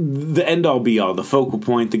the end-all, be-all, the focal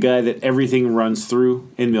point, the guy that everything runs through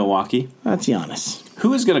in Milwaukee? That's Giannis.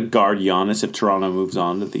 Who is going to guard Giannis if Toronto moves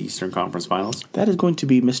on to the Eastern Conference Finals? That is going to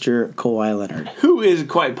be Mr. Kawhi Leonard. Who is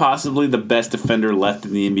quite possibly the best defender left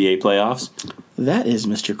in the NBA playoffs? That is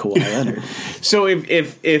Mr. Kawhi Leonard. So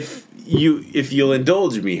if you'll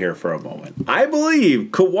indulge me here for a moment, I believe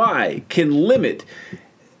Kawhi can limit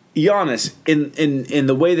Giannis in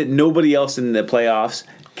the way that nobody else in the playoffs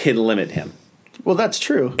can limit him. Well, that's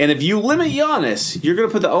true. And if you limit Giannis, you're going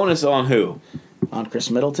to put the onus on who? On Chris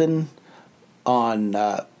Middleton, on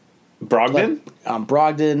Brogdon? On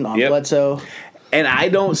Brogdon, on Yep. Bledsoe. And I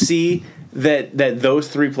don't see that those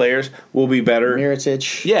three players will be better.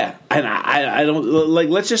 Mirotic. Yeah, and I don't like.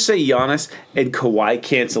 Let's just say Giannis and Kawhi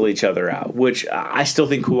cancel each other out, which I still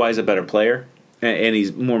think Kawhi's a better player, and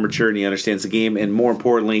he's more mature and he understands the game, and more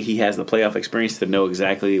importantly, he has the playoff experience to know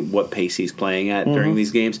exactly what pace he's playing at during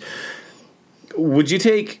these games. Would you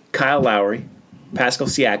take Kyle Lowry, Pascal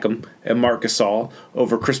Siakam, and Marc Gasol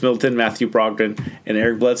over Chris Middleton, Matthew Brogdon, and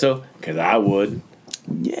Eric Bledsoe? Because I would.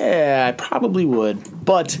 Yeah, I probably would.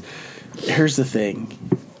 But here's the thing.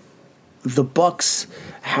 The Bucks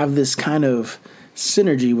have this kind of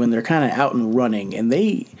synergy when they're kind of out and running, and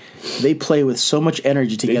they play with so much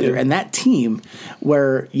energy together. And that team,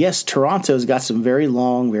 where, yes, Toronto's got some very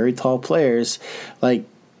long, very tall players, like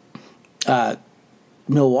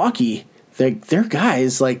Milwaukee, they're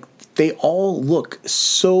guys, like, they all look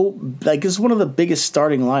so, like, it's one of the biggest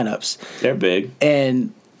starting lineups. They're big.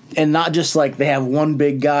 And not just like they have one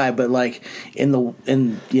big guy, but like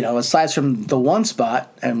aside from the one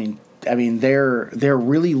spot, I mean they're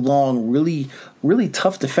really long, really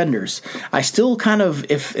tough defenders. I still kind of,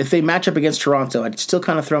 if they match up against Toronto, I'd still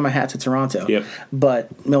kind of throw my hat to Toronto. Yep.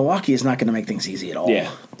 But Milwaukee is not going to make things easy at all.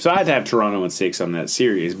 Yeah. So I'd have Toronto in 6 on that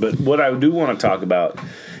series. But what I do want to talk about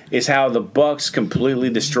is how the Bucks completely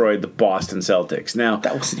destroyed the Boston Celtics. Now,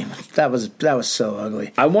 that was so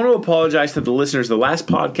ugly. I want to apologize to the listeners. The last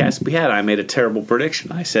podcast we had, I made a terrible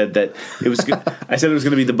prediction. I said that it was I said it was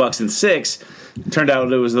going to be the Bucks in 6. Turned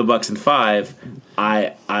out it was the Bucks in 5.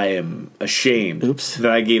 I am ashamed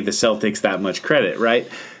that I gave the Celtics that much credit, right?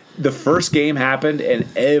 The first game happened, and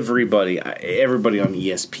everybody on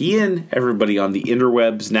ESPN, everybody on the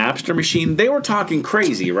interwebs Napster machine, they were talking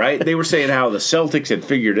crazy, right? They were saying how the Celtics had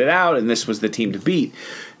figured it out, and this was the team to beat.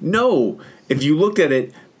 No, if you looked at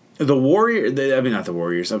it, the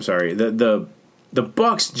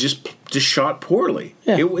Bucks just shot poorly.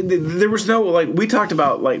 Yeah. There was no, like, we talked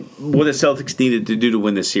about, like, what the Celtics needed to do to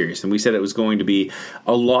win this series, and we said it was going to be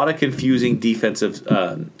a lot of confusing defensive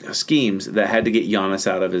schemes that had to get Giannis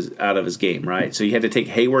out of his game, right? So you had to take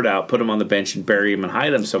Hayward out, put him on the bench, and bury him and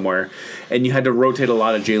hide him somewhere, and you had to rotate a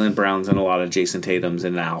lot of Jaylen Browns and a lot of Jason Tatums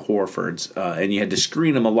and Al Horfords, and you had to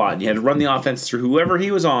screen him a lot, and you had to run the offense through whoever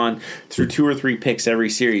he was on through 2 or 3 picks every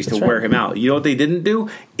series to wear him out. You know what they didn't do?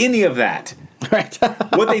 Any of that. Right.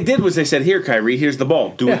 What they did was they said, "Here, Kyrie, here's the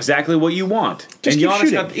ball. Do exactly what you want." Just keep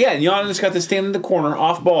shooting. And Giannis got to stand in the corner,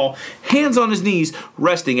 off ball, hands on his knees,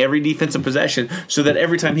 resting every defensive possession, so that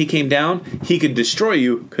every time he came down, he could destroy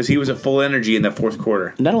you because he was at full energy in that fourth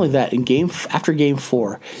quarter. Not only that, after Game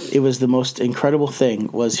 4, it was the most incredible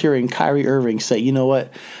thing was hearing Kyrie Irving say, "You know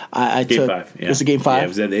what? Game 5. Yeah. Was it Game 5? Yeah,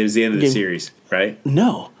 it was the end of the series, right?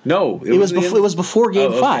 No. It was before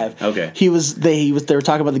Game 5. Okay. They were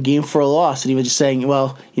talking about the Game 4 loss, and he was just saying,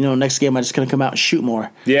 "Well, next game I'm just going to come out and shoot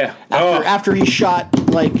more." Yeah. After he shot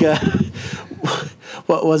like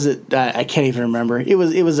what was it? I can't even remember. It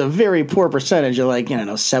was a very poor percentage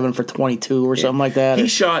of 7 for 22 or something like that. He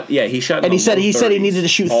shot. And he said he needed to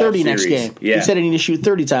shoot 30 next game. Yeah. He said he needed to shoot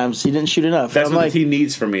 30 times. He didn't shoot enough. That's what the team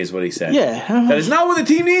needs from me, is what he said. Yeah. That is not what the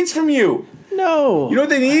team needs from you. No. You know what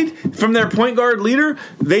they need from their point guard leader?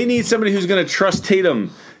 They need somebody who's going to trust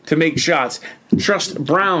Tatum to make shots, trust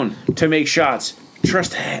Brown to make shots,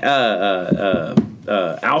 trust Al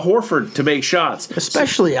Horford to make shots.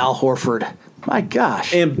 Especially Al Horford. My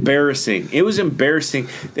gosh. Embarrassing. It was embarrassing.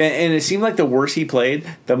 And it seemed like the worse he played,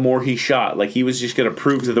 the more he shot. Like he was just going to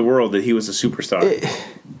prove to the world that he was a superstar.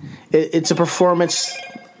 It's a performance...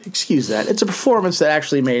 Excuse that. It's a performance that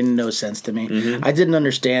actually made no sense to me. Mm-hmm. I didn't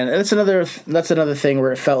understand. And that's another thing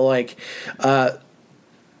where it felt like,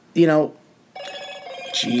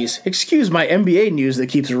 Jeez. Excuse my NBA news that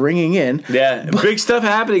keeps ringing in. Yeah, big stuff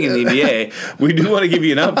happening in the NBA. We do want to give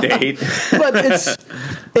you an update. But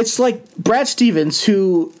it's like Brad Stevens,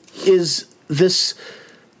 who is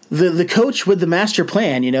the coach with the master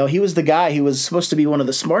plan. He was the guy who was supposed to be one of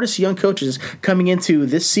the smartest young coaches coming into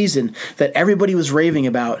this season that everybody was raving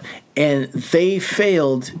about, and they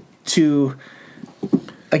failed to,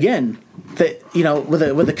 again,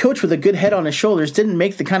 with a coach with a good head on his shoulders, didn't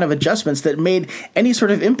make the kind of adjustments that made any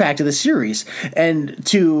sort of impact to the series, and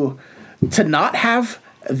to not have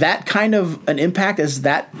that kind of an impact as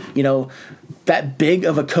that big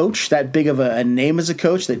of a coach, that big of a name as a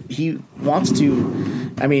coach that he wants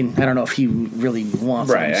to. I mean, I don't know if he really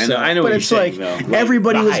wants. Right, himself, I know. But what it's you're like saying,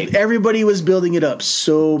 though. everybody was building it up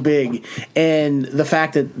so big, and the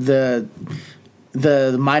fact that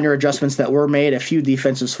the minor adjustments that were made, a few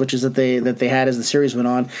defensive switches that they had as the series went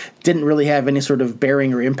on, didn't really have any sort of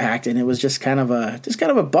bearing or impact, and it was just kind of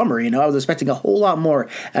a bummer. I was expecting a whole lot more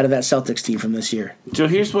out of that Celtics team from this year. So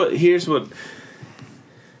here's what I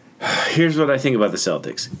think about the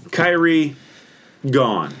Celtics. Kyrie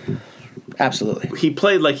gone. Absolutely. He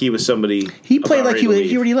played like he was somebody. He played like he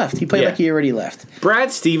already left. Yeah. Like he already left.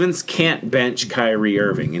 Brad Stevens can't bench Kyrie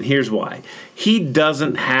Irving, and here's why. He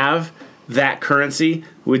doesn't have that currency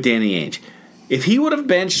with Danny Ainge. If he would have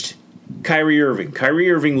benched Kyrie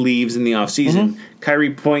Irving leaves in the offseason.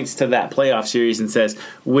 Kyrie points to that playoff series and says,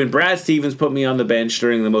 when Brad Stevens put me on the bench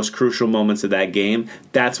during the most crucial moments of that game,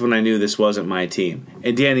 that's when I knew this wasn't my team.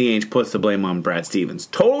 And Danny Ainge puts the blame on Brad Stevens.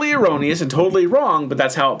 Totally erroneous and totally wrong, but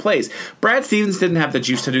that's how it plays. Brad Stevens didn't have the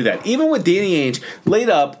juice to do that. Even with Danny Ainge laid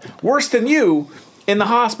up, worse than you, in the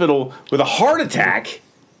hospital with a heart attack.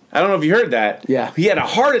 I don't know if you heard that. Yeah. He had a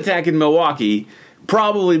heart attack in Milwaukee,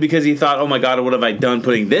 probably because he thought, oh my God, what have I done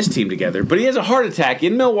putting this team together? But he has a heart attack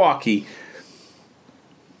in Milwaukee.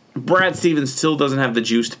 Brad Stevens still doesn't have the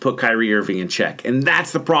juice to put Kyrie Irving in check. And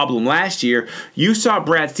that's the problem. Last year, you saw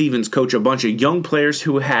Brad Stevens coach a bunch of young players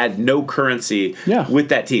who had no currency with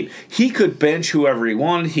that team. He could bench whoever he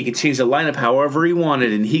wanted. He could change the lineup however he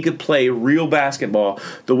wanted. And he could play real basketball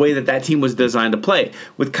the way that team was designed to play.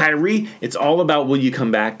 With Kyrie, it's all about, will you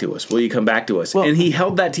come back to us? Will you come back to us? Well, and he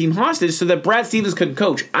held that team hostage so that Brad Stevens couldn't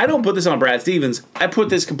coach. I don't put this on Brad Stevens. I put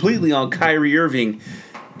this completely on Kyrie Irving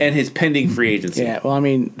and his pending free agency. Yeah, well, I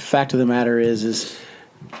mean, fact of the matter is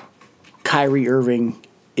Kyrie Irving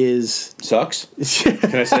sucks.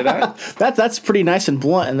 Can I say that? That's pretty nice and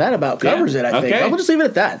blunt, and that about covers it, I think. I'll just leave it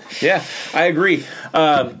at that. Yeah, I agree.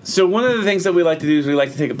 So one of the things that we like to do is we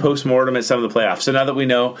like to take a post-mortem at some of the playoffs. So now that we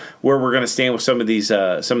know where we're going to stand with some of these,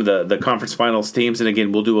 some of the conference finals teams, and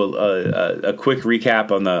again, we'll do a quick recap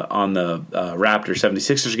on the Raptors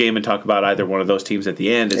 76ers game and talk about either one of those teams at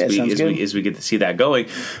the end as we get to see that going.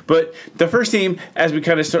 But the first team, as we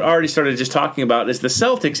kind of already started just talking about, is the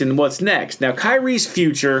Celtics and what's next. Now, Kyrie's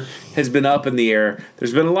future has been up in the air.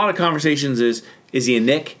 There's been a lot of conversations. Is he a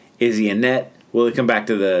Knick? Is he a Net? Will he come back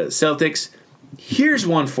to the Celtics? Here's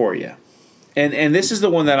one for you. And this is the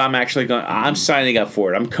one that I'm signing up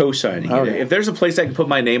for it. I'm co-signing it. If there's a place I can put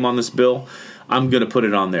my name on this bill, I'm going to put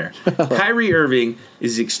it on there. Kyrie Irving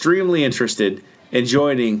is extremely interested in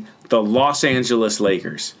joining the Los Angeles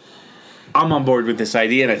Lakers. I'm on board with this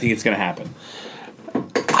idea, and I think it's going to happen.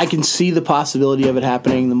 I can see the possibility of it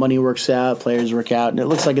happening. The money works out, players work out, and it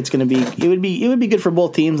looks like it's going to be. It would be good for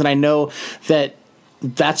both teams, and I know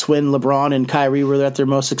that's when LeBron and Kyrie were at their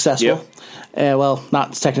most successful. Yep. Well,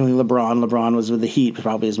 not technically LeBron. LeBron was with the Heat,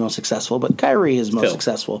 probably his most successful, but Kyrie is most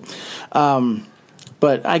successful.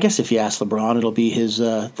 But I guess if you ask LeBron, it'll be his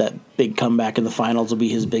that big comeback in the finals will be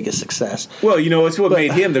his biggest success. Well, it's what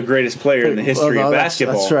made him the greatest player in the history of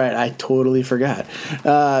basketball. That's right. I totally forgot.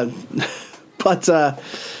 But I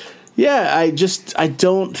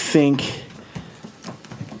don't think.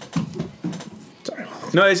 Sorry.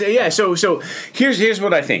 No, So here's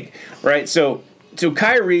what I think. Right. So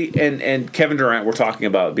Kyrie and Kevin Durant were talking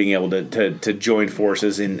about being able to join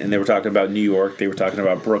forces, and they were talking about New York. They were talking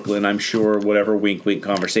about Brooklyn. I'm sure whatever wink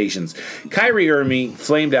conversations. Kyrie Irving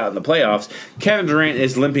flamed out in the playoffs. Kevin Durant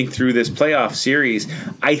is limping through this playoff series.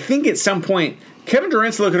 I think at some point Kevin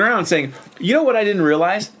Durant's looking around and saying, "You know what? I didn't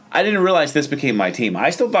realize." I didn't realize this became my team. I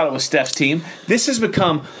still thought it was Steph's team. This has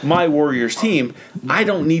become my Warriors team. I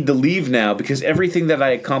don't need to leave now because everything that I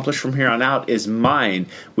accomplish from here on out is mine,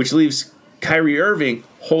 which leaves Kyrie Irving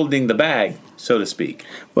holding the bag, so to speak.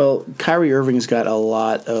 Well, Kyrie Irving's got a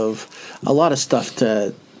lot of stuff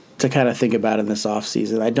to kind of think about in this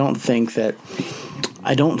offseason. I don't think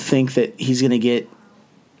that he's going to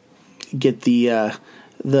get the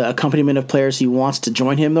accompaniment of players he wants to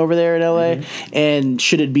join him over there in LA. Mm-hmm. And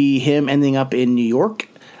should it be him ending up in New York,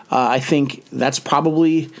 I think that's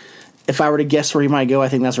probably, if I were to guess where he might go, I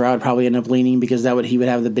think that's where I would probably end up leaning, because he would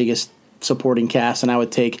have the biggest supporting cast, and I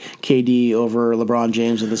would take KD over LeBron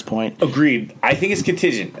James at this point. Agreed. I think it's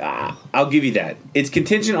contingent. I'll give you that. It's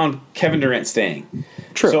contingent on Kevin Durant staying.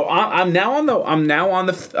 True. So I'm now on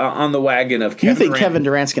the wagon of Kevin You think Durant. Kevin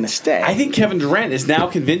Durant's going to stay? I think Kevin Durant is now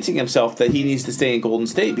convincing himself that he needs to stay in Golden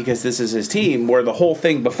State because this is his team, where the whole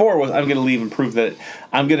thing before was, I'm going to leave and prove that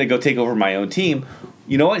I'm going to go take over my own team.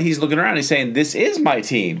 You know what? He's looking around. He's saying, this is my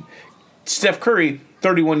team. Steph Curry,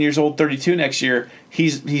 31 years old, 32 next year.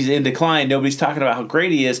 He's in decline. Nobody's talking about how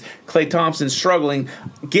great he is. Klay Thompson's struggling.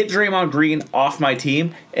 Get Draymond Green off my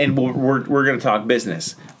team, and we're going to talk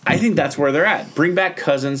business. I think that's where they're at. Bring back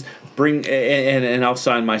Cousins. And I'll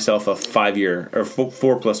sign myself a 5-year or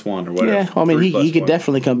 4+1 or whatever. Yeah, well, I mean, he could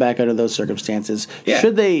definitely come back under those circumstances. Yeah.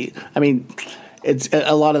 Should they? I mean, it's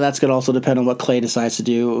a lot of that's going to also depend on what Klay decides to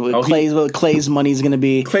do. Clay's money is going to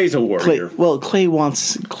be. Clay's a warrior. Klay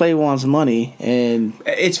wants money, and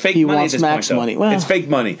it's fake he money. wants max money. Well, it's fake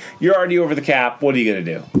money. You're already over the cap. What are you going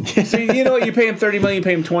to do? So you know what? You pay him $30 million, you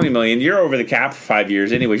pay him $20 million. You're over the cap for 5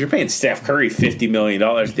 years, anyways. You're paying Steph Curry $50 million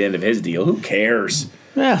at the end of his deal. Who cares?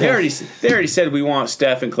 Yeah. They already said we want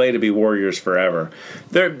Steph and Klay to be warriors forever.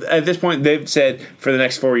 At this point, they've said for the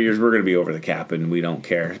next 4 years we're going to be over the cap and we don't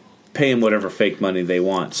care. Pay them whatever fake money they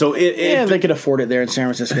want. So they could afford it there in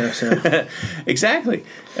San Francisco. So. Exactly.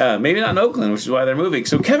 Maybe not in Oakland, which is why they're moving.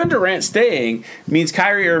 So Kevin Durant staying means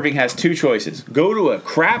Kyrie Irving has two choices: go to a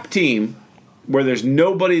crap team where there's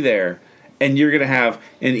nobody there, and you're going to have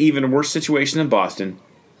an even worse situation in Boston.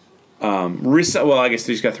 Well, I guess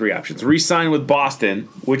he's got three options. Re-sign with Boston,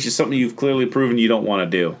 which is something you've clearly proven you don't want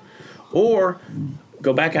to do. Or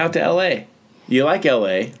go back out to L.A. You like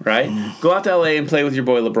L.A., right? Go out to L.A. and play with your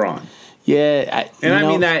boy LeBron. Yeah. I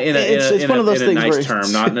mean that in a nice where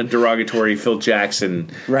term, not in a derogatory Phil Jackson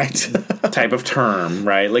right. type of term,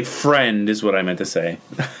 right? Like friend is what I meant to say.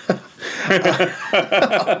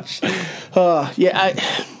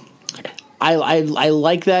 I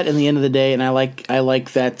like that in the end of the day, and I like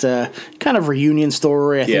that kind of reunion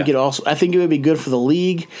story. I think it would be good for the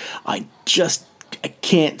league. I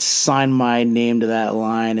can't sign my name to that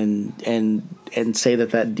line and say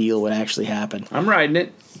that deal would actually happen. I'm riding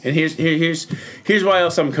it, and here's why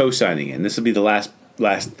else I'm co-signing it. And this will be the last.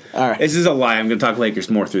 All right. This is a lie. I'm going to talk Lakers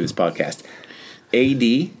more through this podcast.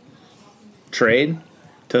 AD trade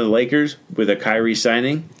to the Lakers with a Kyrie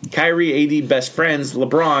signing. Kyrie, AD, best friends.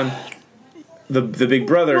 LeBron, the big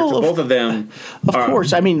brother to both of them. Of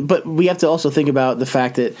course. I mean, but we have to also think about the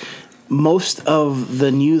fact that most of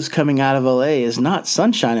the news coming out of LA is not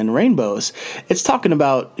sunshine and rainbows. It's talking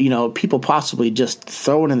about, people possibly just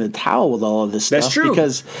throwing in the towel with all of this stuff. That's true.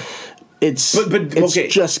 Because it's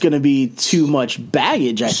just going to be too much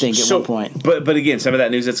baggage, I think, at one point. But again, some of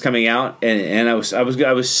that news that's coming out, and I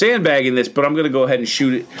was sandbagging this, but I'm going to go ahead and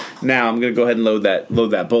shoot it now. I'm going to go ahead and load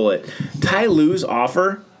that bullet. Ty Lue's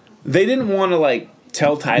offer, they didn't want to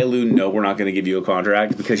tell Ty Lue, no, we're not going to give you a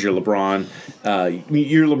contract because you're LeBron.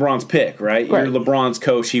 You're LeBron's pick, right? You're LeBron's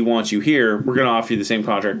coach. He wants you here. We're going to offer you the same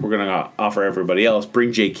contract we're going to offer everybody else.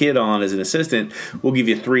 Bring Jay Kidd on as an assistant. We'll give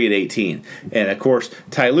you 3 at 18. And, of course,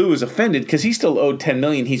 Ty Lue was offended because he still owed $10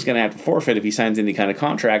 million he's going to have to forfeit if he signs any kind of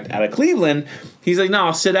contract out of Cleveland. He's like, no,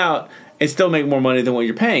 I'll sit out and still make more money than what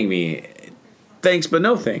you're paying me. Thanks, but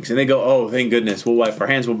no thanks. And they go, oh, thank goodness. We'll wipe our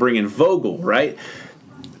hands. We'll bring in Vogel, right?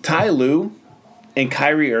 Ty Lue and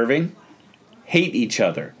Kyrie Irving hate each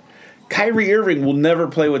other. Kyrie Irving will never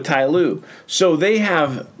play with Ty Lue. So they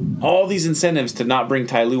have all these incentives to not bring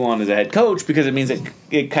Ty Lue on as a head coach because it means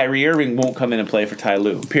that Kyrie Irving won't come in and play for Ty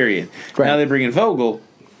Lue, period. Right. Now they bring in Vogel,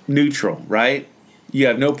 neutral, right? You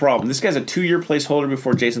have no problem. This guy's a 2-year placeholder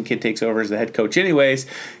before Jason Kidd takes over as the head coach anyways.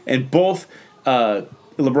 And both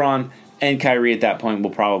LeBron and Kyrie at that point will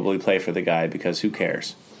probably play for the guy because who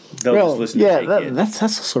cares? They'll just listen to that's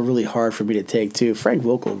also really hard for me to take too. Frank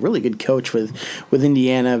Vogel, really good coach with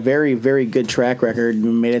Indiana, very very good track record.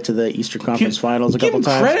 Made it to the Eastern Conference Finals a couple times.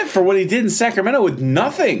 Give him credit for what he did in Sacramento with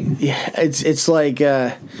nothing. Yeah, it's like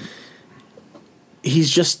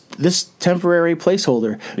he's just this temporary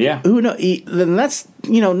placeholder. Yeah, who know? Then that's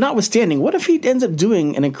notwithstanding. What if he ends up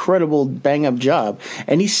doing an incredible bang up job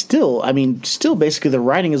and he's still basically the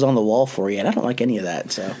writing is on the wall for you, and I don't like any of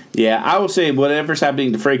that. So yeah, I will say whatever's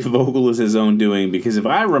happening to Frank Vogel is his own doing because if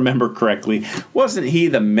I remember correctly, wasn't he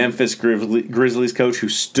the Memphis Grizzlies coach who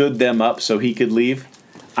stood them up so he could leave?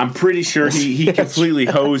 I'm pretty sure he completely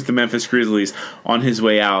hosed the Memphis Grizzlies on his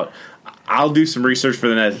way out. I'll do some research for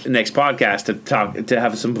the next podcast to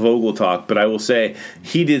have some Vogel talk, but I will say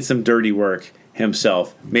he did some dirty work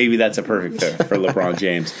himself. Maybe that's a perfect fit for LeBron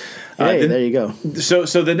James. Hey, there you go. So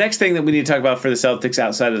the next thing that we need to talk about for the Celtics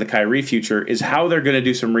outside of the Kyrie future is how they're going to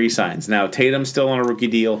do some re-signs. Now, Tatum's still on a rookie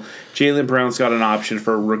deal. Jaylen Brown's got an option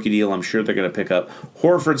for a rookie deal. I'm sure they're going to pick up.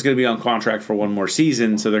 Horford's going to be on contract for one more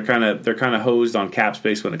season, so they're kind of hosed on cap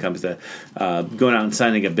space when it comes to going out and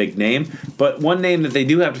signing a big name. But one name that they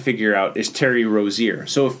do have to figure out is Terry Rozier.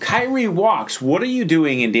 So if Kyrie walks, what are you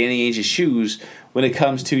doing in Danny Ainge's shoes when it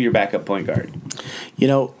comes to your backup point guard?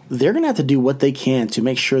 They're going to have to do what they can to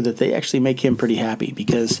make sure that they actually make him pretty happy,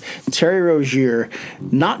 because Terry Rozier,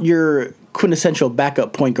 not your quintessential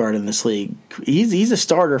backup point guard in this league. He's a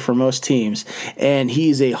starter for most teams, and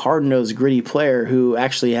he's a hard-nosed, gritty player who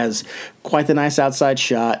actually has quite the nice outside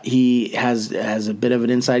shot. He has a bit of an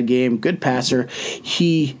inside game, good passer.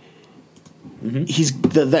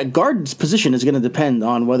 That guard's position is going to depend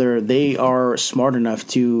on whether they are smart enough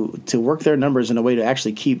to work their numbers in a way to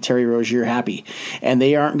actually keep Terry Rozier happy. And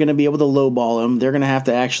they aren't going to be able to lowball him. They're going to have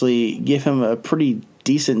to actually give him a pretty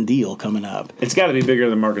decent deal coming up. It's got to be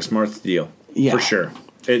bigger than Marcus Smart's deal, for sure.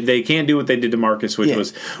 They can't do what they did to Marcus, which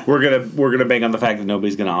was we're gonna bank on the fact that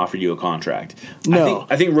nobody's gonna offer you a contract. No,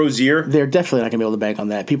 I think Rozier. They're definitely not gonna be able to bank on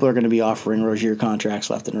that. People are going to be offering Rozier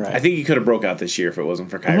contracts left and right. I think he could have broke out this year if it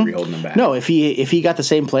wasn't for Kyrie holding him back. No, if he got the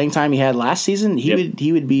same playing time he had last season,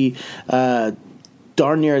 he would be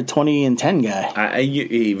darn near a 20-10 guy.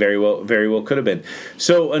 He very well could have been.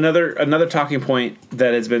 So another talking point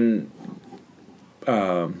that has been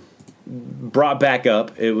brought back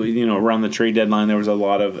up, around the trade deadline, there was a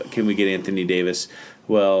lot of, can we get Anthony Davis?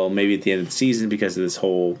 Well, maybe at the end of the season because of this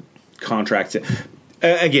whole contract.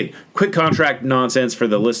 Again, quick contract nonsense for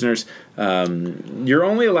the listeners. You're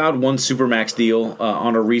only allowed one Supermax deal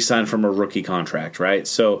on a re-sign from a rookie contract, right?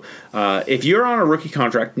 So if you're on a rookie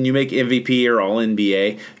contract and you make MVP or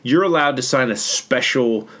All-NBA, you're allowed to sign a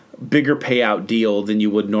special, bigger payout deal than you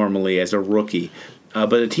would normally as a rookie. But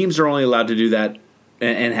the teams are only allowed to do that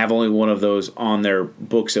and have only one of those on their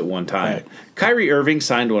books at one time. Right. Kyrie Irving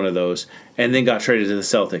signed one of those and then got traded to the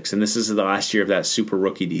Celtics, and this is the last year of that super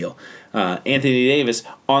rookie deal. Anthony Davis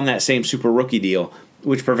on that same super rookie deal,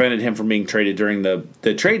 which prevented him from being traded during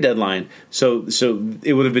the trade deadline, so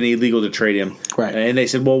it would have been illegal to trade him. Right. And they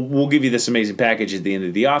said, well, we'll give you this amazing package at the end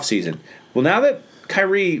of the offseason. Well, now that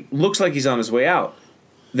Kyrie looks like he's on his way out,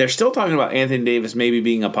 they're still talking about Anthony Davis maybe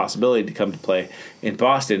being a possibility to come to play in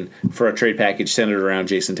Boston for a trade package centered around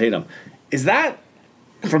Jason Tatum. Is that,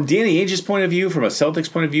 from Danny Ainge's point of view, from a Celtics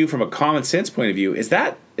point of view, from a common sense point of view, is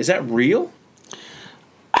that real?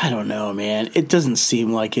 I don't know, man. It doesn't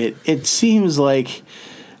seem like it. It seems like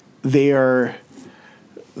they're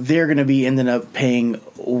going to be ending up paying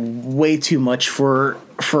way too much for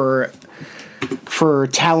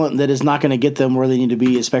talent that is not going to get them where they need to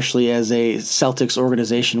be, especially as a Celtics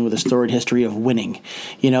organization with a storied history of winning.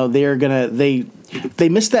 They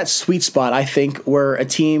missed that sweet spot, I think, where a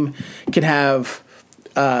team can have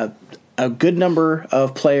a good number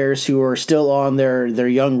of players who are still on their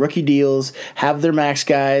young rookie deals, have their max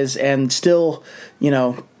guys, and still,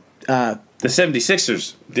 the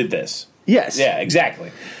 76ers did this. Yes. Yeah,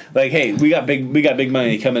 exactly. Like, hey, we got big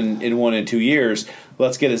money coming in 1 and 2 years.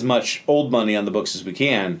 Let's get as much old money on the books as we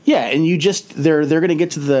can. Yeah, and they're going to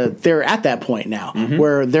get to they're at that point now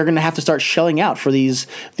where they're going to have to start shelling out for these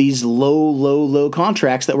low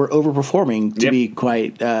contracts that were overperforming to be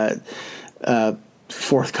quite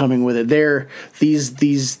forthcoming with it. They're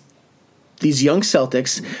these young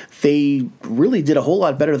Celtics, they really did a whole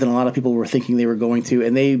lot better than a lot of people were thinking they were going to,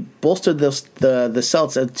 and they bolstered the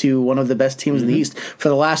Celts to one of the best teams in the East for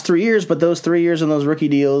the last 3 years, but those 3 years and those rookie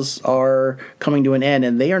deals are coming to an end,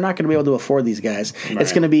 and they are not going to be able to afford these guys. Right.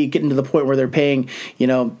 It's going to be getting to the point where they're paying,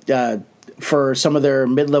 for some of their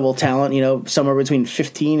mid-level talent, somewhere between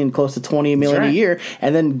 15 and close to 20 million a year,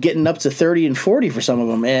 and then getting up to 30 and 40 for some of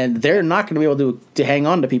them, and they're not going to be able to hang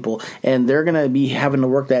on to people, and they're going to be having to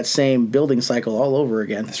work that same building cycle all over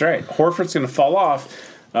again. That's right. Horford's going to fall off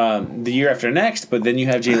the year after next, but then you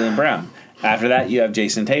have Jaylen Brown. After that, you have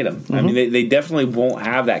Jason Tatum. I mean, they definitely won't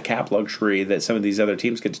have that cap luxury that some of these other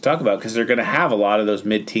teams get to talk about because they're going to have a lot of those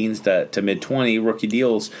mid-teens to mid-20 rookie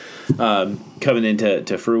deals coming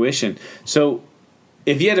into fruition. So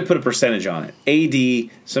if you had to put a percentage on it, AD,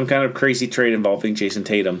 some kind of crazy trade involving Jason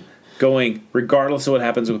Tatum, going, regardless of what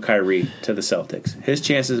happens with Kyrie, to the Celtics, his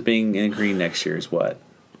chances of being in green next year is what?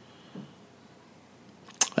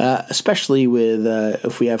 Especially with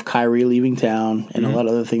if we have Kyrie leaving town and a lot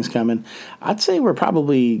of other things coming, I'd say we're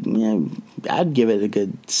probably, I'd give it a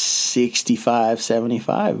good 65,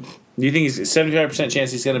 75. Do you think he's 75%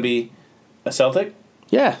 chance he's going to be a Celtic?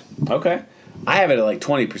 Yeah. Okay. I have it at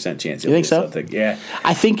 20% chance. You think so? Celtic. Yeah.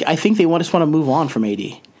 I think they just want to move on from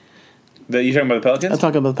AD. You talking about the Pelicans? I'm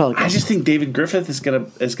talking about the Pelicans. I just think David Griffith is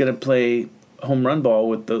gonna play home run ball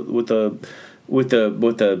with the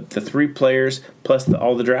 3 players plus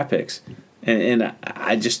all the draft picks, and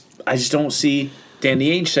I just don't see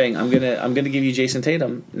Danny Ainge saying I'm gonna give you Jason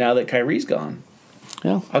Tatum now that Kyrie's gone.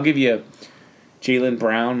 Yeah. I'll give you Jaylen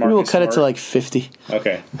Brown. Marcus We'll cut Smart. it to like 50.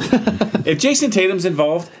 Okay. If Jason Tatum's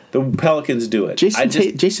involved, the Pelicans do it.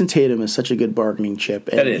 Jason Tatum is such a good bargaining chip,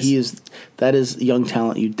 and that is young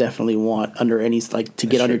talent you definitely want under any to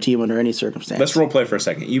get on your team under any circumstance. Let's role play for a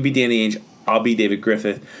second. You be Danny Ainge, I'll be David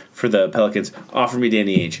Griffith for the Pelicans. Offer me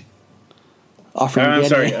Danny Ainge.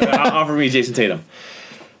 Offer me Jason Tatum.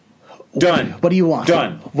 Done. What do you want?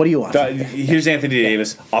 Done. What do you want? Here's Anthony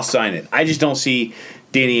Davis. I'll sign it. I just don't see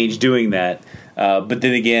Danny Ainge doing that. But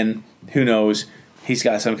then again, who knows? He's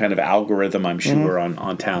got some kind of algorithm, I'm sure,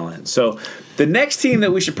 on talent. So the next team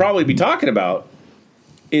that we should probably be talking about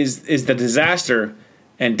is the disaster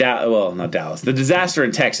and not Dallas. The disaster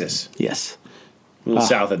in Texas. Yes. A little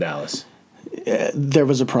south of Dallas. There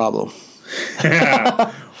was a problem.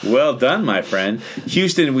 Well done, my friend.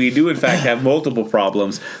 Houston, we do in fact have multiple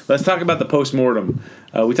problems. Let's talk about the postmortem.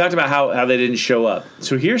 We talked about how they didn't show up.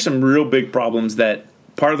 So here's some real big problems that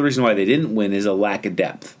part of the reason why they didn't win is a lack of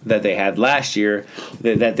depth that they had last year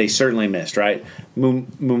that they certainly missed, right? Luke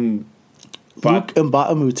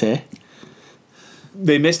Mbamute.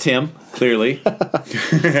 They missed him, clearly.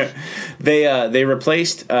 They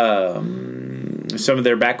replaced some of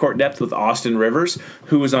their backcourt depth with Austin Rivers,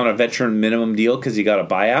 who was on a veteran minimum deal because he got a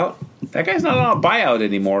buyout. That guy's not on a buyout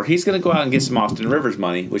anymore. He's going to go out and get some Austin Rivers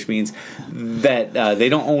money, which means that they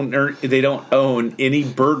don't own any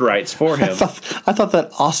bird rights for him. I thought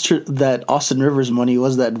that Austin Rivers money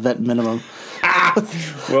was that vet minimum.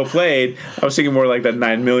 Well played. I was thinking more like that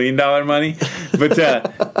 $9 million money. But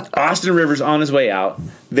Austin Rivers on his way out.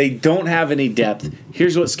 They don't have any depth.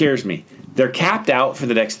 Here's what scares me. They're capped out for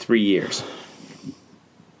the next 3 years.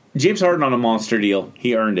 James Harden on a monster deal.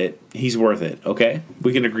 He earned it. He's worth it. Okay?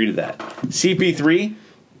 We can agree to that. CP3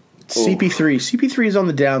 is on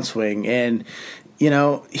the downswing, and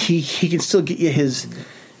he can still get you his.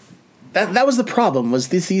 That was the problem. Was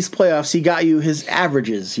these playoffs? He got you his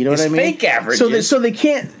averages. You know what I mean? Fake averages. So they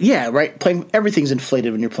can't. Yeah, right. Everything's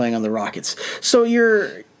inflated when you're playing on the Rockets. So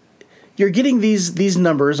you're getting these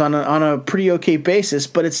numbers on a pretty okay basis,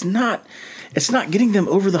 but it's not getting them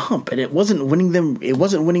over the hump, and it wasn't winning them. It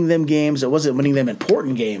wasn't winning them games. It wasn't winning them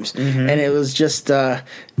important games, and it was just where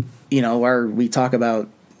we talk about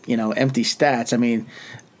empty stats. I mean,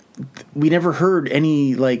 we never heard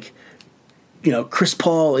any Chris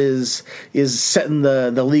Paul is setting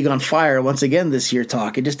the league on fire once again this year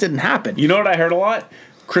talk. It just didn't happen. You know what I heard a lot?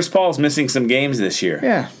 Chris Paul's missing some games this year.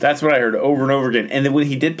 Yeah. That's what I heard over and over again. And then when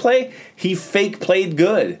he did play, he fake played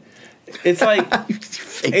good. It's like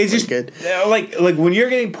it's just good. Like when you're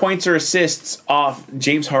getting points or assists off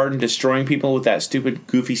James Harden destroying people with that stupid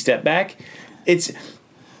goofy step back,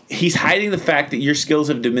 he's hiding the fact that your skills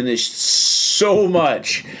have diminished so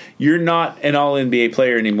much. You're not an all-NBA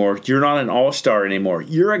player anymore. You're not an all-star anymore.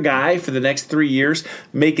 You're a guy for the next 3 years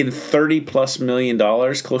making $30+ million,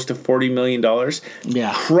 close to $40 million,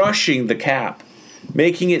 crushing the cap,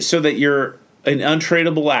 making it so that you're an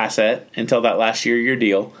untradeable asset until that last year of your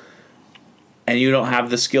deal, and you don't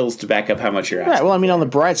have the skills to back up how much you're asking. Right, well, I mean, on the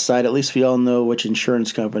bright side, at least we all know which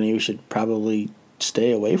insurance company we should probably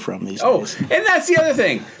stay away from these days. And that's the other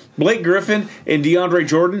thing. Blake Griffin and DeAndre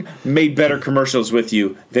Jordan made better commercials with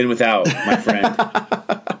you than without, my friend.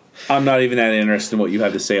 I'm not even that interested in what you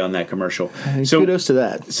have to say on that commercial. Kudos to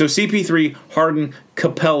that. So CP3, Harden,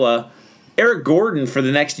 Capella, Eric Gordon for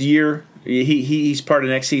the next year. He's part of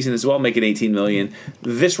next season as well, making $18 million.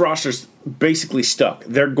 This roster's basically stuck.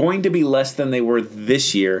 They're going to be less than they were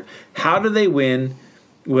this year. How do they win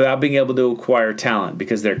without being able to acquire talent?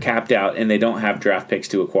 Because they're capped out and they don't have draft picks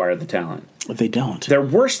to acquire the talent. They don't. They're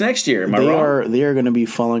worse next year. Am I wrong? They are going to be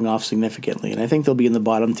falling off significantly, and I think they'll be in the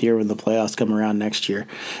bottom tier when the playoffs come around next year.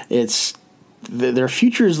 Their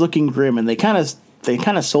future is looking grim, and they kind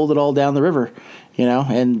of sold it all down the river,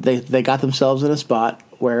 and they got themselves in a spot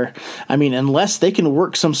where, I mean, unless they can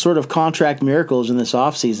work some sort of contract miracles in this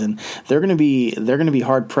offseason, they're going to be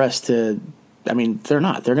hard pressed to. I mean, they're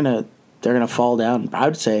not. They're going to fall down. I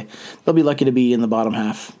would say they'll be lucky to be in the bottom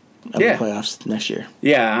half of the playoffs next year.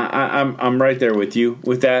 Yeah, I'm right there with you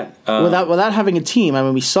with that. Without having a team, I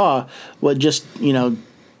mean, we saw what just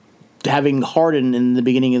having Harden in the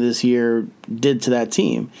beginning of this year did to that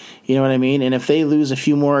team. You know what I mean? And if they lose a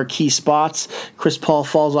few more key spots, Chris Paul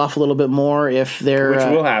falls off a little bit more. Which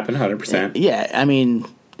will happen, 100%. Yeah, I mean,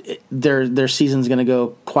 their season's going to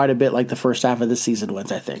go quite a bit like the first half of this season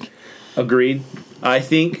went, I think. Agreed. I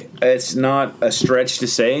think it's not a stretch to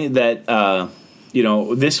say that,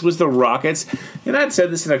 this was the Rockets, and I'd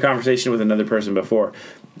said this in a conversation with another person before.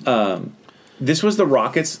 This was the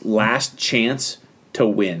Rockets' last chance to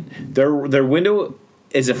win. Their window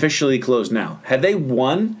is officially closed now. Had they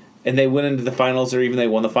won and they went into the finals, or even they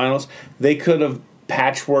won the finals, they could have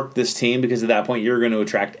patchworked this team, because at that point you're going to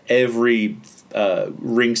attract every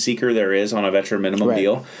ring seeker there is on a veteran minimum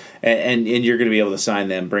deal. And you're going to be able to sign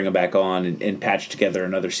them, bring them back on, and patch together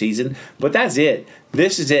another season. But that's it.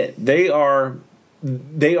 This is it. They are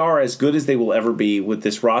as good as they will ever be with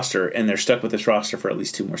this roster, and they're stuck with this roster for at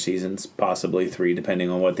least 2 more seasons, possibly 3,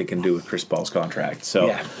 depending on what they can do with Chris Paul's contract. So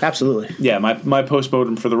yeah, absolutely. Yeah, my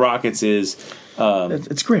postmortem for the Rockets is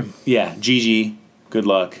it's grim. Yeah, GG. Good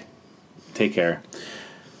luck. Take care.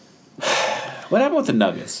 What happened with the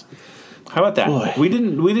Nuggets? How about that? Boy. We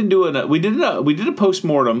did a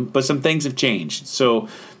postmortem, but some things have changed. So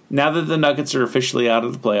now that the Nuggets are officially out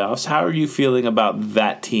of the playoffs, how are you feeling about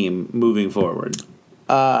that team moving forward?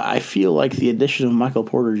 I feel like the addition of Michael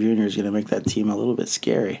Porter Jr. is going to make that team a little bit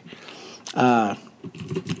scary.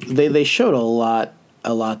 They showed a lot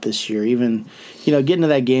this year. Even getting to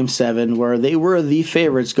that Game 7 where they were the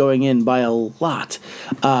favorites going in by a lot.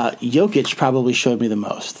 Jokic probably showed me the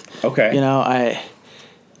most. Okay.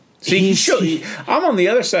 I'm on the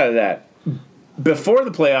other side of that. Before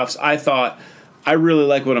the playoffs, I thought I really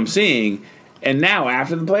like what I'm seeing, and now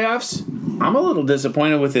after the playoffs, I'm a little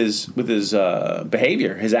disappointed with his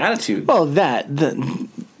behavior, his attitude. Well,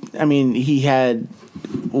 he had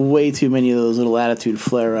way too many of those little attitude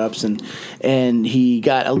flare-ups, and he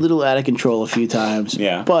got a little out of control a few times.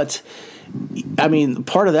 Yeah. But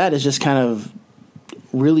part of that is just kind of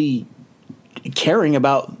really caring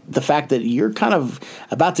about the fact that you're kind of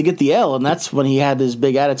about to get the L, and that's when he had his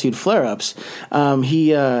big attitude flare-ups.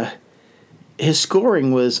 His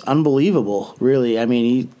scoring was unbelievable, really.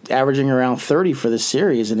 He averaging around 30 for this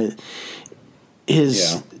series, and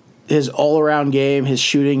his all-around game, his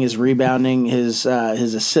shooting, his rebounding, his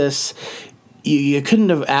assists, you couldn't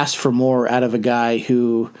have asked for more out of a guy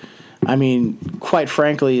who, quite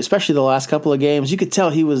frankly, especially the last couple of games, you could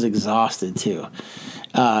tell he was exhausted too.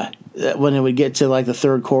 When it would get to like the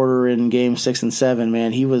third quarter in Game 6 and 7,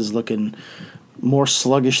 man, he was looking more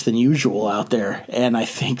sluggish than usual out there. And I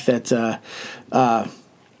think that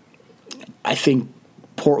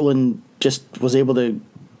Portland just was able to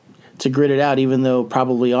grit it out, even though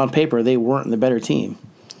probably on paper they weren't the better team.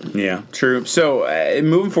 Yeah, true. So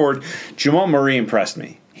moving forward, Jamal Murray impressed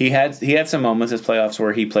me. He had some moments this playoffs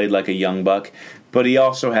where he played like a young buck, but he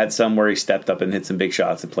also had some where he stepped up and hit some big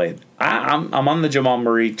shots and played. I'm on the Jamal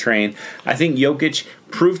Murray train. I think Jokic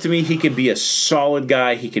proved to me he could be a solid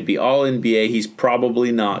guy. He could be all NBA. He's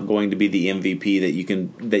probably not going to be the MVP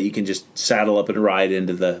that you can just saddle up and ride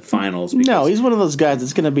into the finals. No, he's one of those guys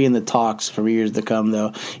that's going to be in the talks for years to come,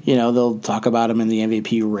 though. They'll talk about him in the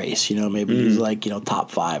MVP race. Maybe he's like,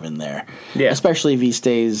 top 5 in there. Yeah. Especially if he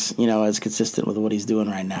stays, as consistent with what he's doing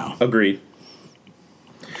right now. Agreed.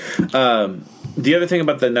 The other thing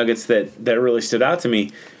about the Nuggets that really stood out to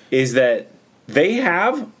me is that they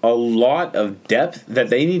have a lot of depth that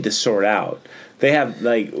they need to sort out. They have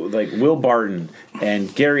like Will Barton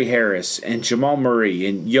and Gary Harris and Jamal Murray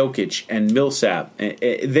and Jokic and Millsap.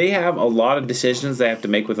 They have a lot of decisions they have to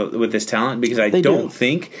make with this talent, because I don't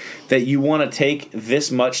think that you want to take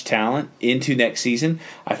this much talent into next season.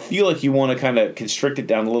 I feel like you want to kind of constrict it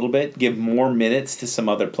down a little bit, give more minutes to some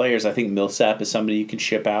other players. I think Millsap is somebody you can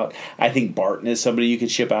ship out. I think Barton is somebody you can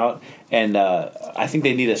ship out. And I think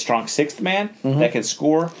they need a strong sixth man that can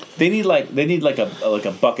score. They need like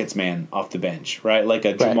a buckets man off the bench, right? Like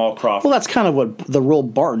a Jamal Crawford. Well, that's kind of what the role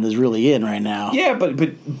Barton is really in right now. Yeah, but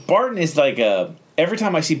Barton is like every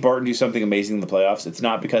time I see Barton do something amazing in the playoffs, it's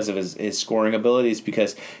not because of his scoring ability. It's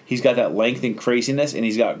because he's got that length and craziness, and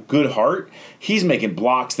he's got good heart. He's making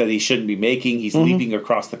blocks that he shouldn't be making. He's leaping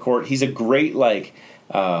across the court. He's a great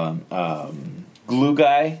glue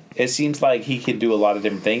guy. It seems like he can do a lot of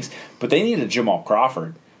different things, but they need a Jamal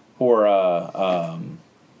Crawford or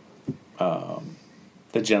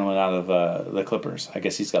the gentleman out of the Clippers. I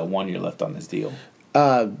guess he's got 1 year left on his deal.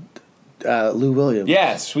 Lou Williams.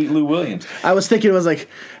 Yeah, sweet Lou Williams. I was thinking, it was like,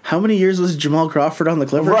 how many years was Jamal Crawford on the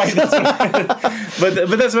Clippers? Right.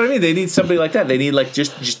 But that's what I mean. They need somebody like that. They need like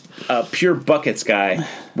just a pure buckets guy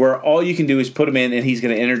where all you can do is put him in and he's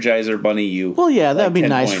going to energize or bunny you. Well, yeah, that'd be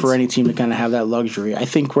nice points. For any team to kind of have that luxury. I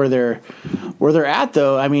think where they're at,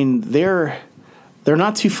 though, they're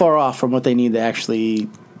not too far off from what they need to actually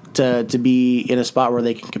to be in a spot where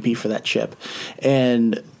they can compete for that chip.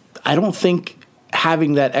 And I don't think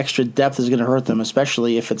having that extra depth is going to hurt them,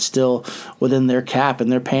 especially if it's still within their cap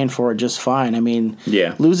and they're paying for it just fine. I mean,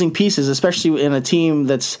 losing pieces, especially in a team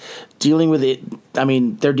that's dealing with it. I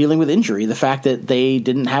mean, they're dealing with injury. The fact that they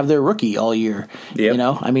didn't have their rookie all year, you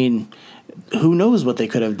know, I mean, who knows what they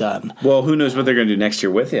could have done? Well, who knows what they're going to do next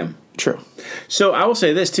year with him? True. So I will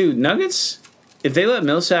say this too: Nuggets, if they let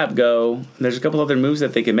Millsap go, there's a couple other moves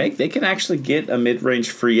that they can make. They can actually get a mid-range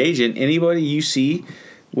free agent. Anybody you see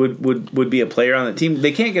would be a player on the team.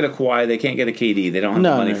 They can't get a Kawhi, they can't get a KD. They don't have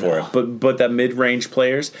the money for it. But that mid-range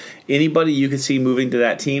players, anybody you could see moving to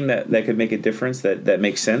that team that could make a difference, that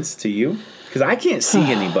makes sense to you? Because I can't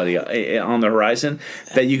see anybody on the horizon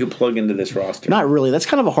that you could plug into this roster. Not really. That's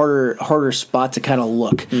kind of a harder spot to kind of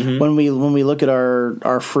look. When we look at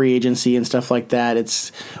our free agency and stuff like that,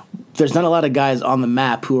 there's not a lot of guys on the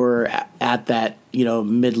map who are at that, you know,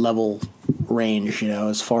 mid-level range, you know,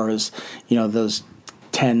 as far as, you know, those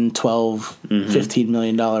 10, 12, $15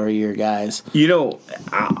 million a year guys. You know,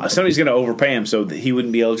 somebody's going to overpay him so that he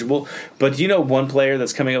wouldn't be eligible. But do you know one player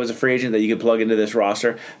that's coming up as a free agent that you could plug into this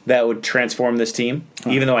roster that would transform this team,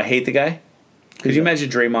 even though I hate the guy? Could you imagine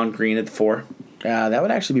Draymond Green at the 4? That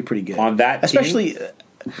would actually be pretty good. On that especially, team?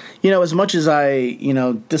 You know, as much as I, you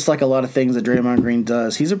know, dislike a lot of things that Draymond Green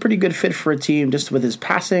does, he's a pretty good fit for a team just with his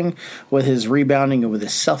passing, with his rebounding, and with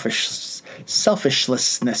his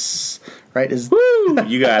selfishlessness. Right? Woo!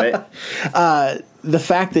 You got it. The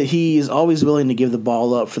fact that he is always willing to give the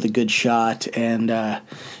ball up for the good shot, and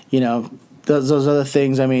you know, those other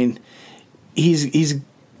things. I mean, he's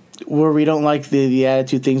where we don't like the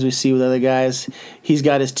attitude things we see with other guys. He's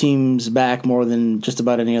got his team's back more than just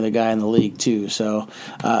about any other guy in the league too. So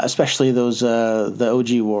especially those the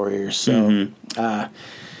OG Warriors. So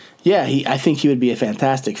yeah, I think he would be a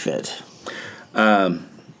fantastic fit.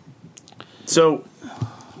 So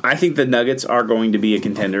I think the Nuggets are going to be a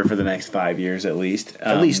contender for the next 5 years at least.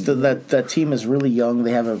 At least that team is really young.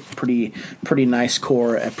 They have a pretty nice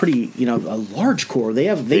core, a large core.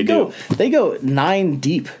 They go 9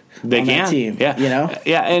 deep. They can, that team, yeah, you know,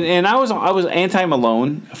 yeah. And I was anti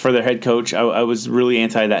Malone for their head coach. I was really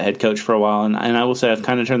anti that head coach for a while, and I will say I've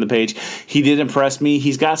kind of turned the page. He did impress me.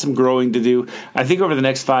 He's got some growing to do. I think over the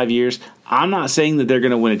next 5 years, I'm not saying that they're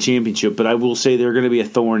going to win a championship, but I will say they're going to be a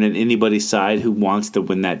thorn in anybody's side who wants to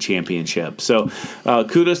win that championship. So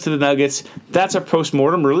kudos to the Nuggets. That's a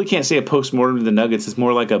postmortem. Really can't say a postmortem to the Nuggets. It's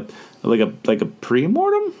more like a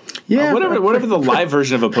pre-mortem. Yeah, whatever the live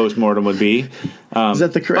version of a postmortem would be. Is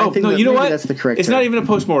that the correct? No, you know what? That's the correct. It's not even a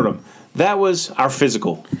postmortem. That was our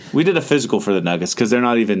physical. We did a physical for the Nuggets because they're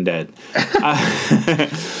not even dead.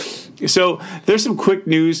 So there's some quick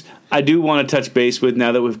news I do want to touch base with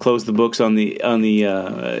now that we've closed the books on the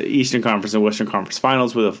Eastern Conference and Western Conference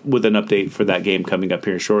Finals with an update for that game coming up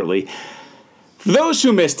here shortly. For those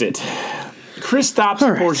who missed it, Kristaps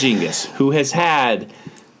Porzingis, who has had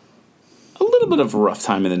a little bit of a rough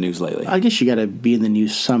time in the news lately. I guess you got to be in the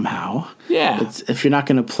news somehow. Yeah. If you're not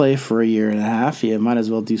going to play for a year and a half, you might as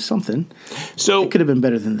well do something. So it could have been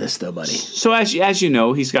better than this, though, buddy. So as you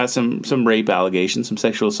know, he's got some rape allegations, some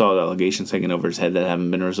sexual assault allegations hanging over his head that haven't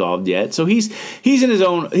been resolved yet. So he's in his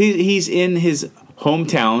own. He's in his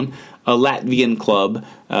hometown, a Latvian club,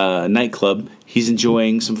 nightclub. He's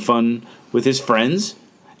enjoying some fun with his friends,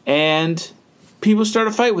 and people start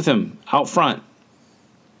a fight with him out front.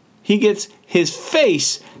 He gets his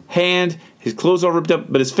face, hand, his clothes all ripped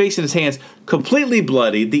up, but his face and his hands completely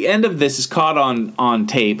bloodied. The end of this is caught on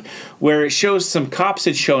tape, where it shows some cops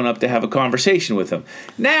had shown up to have a conversation with him.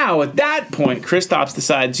 Now, at that point, Kristaps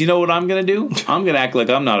decides, you know what I'm going to do? I'm going to act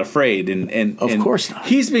like I'm not afraid. And of course not.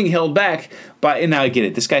 He's being held back by, and now I get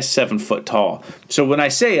it, this guy's 7 foot tall. So when I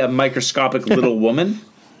say a microscopic little woman,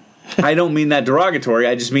 I don't mean that derogatory.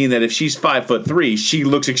 I just mean that if she's 5'3", she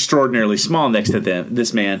looks extraordinarily small next to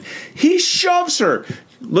this man. He shoves her.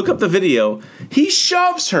 Look up the video. He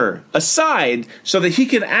shoves her aside so that he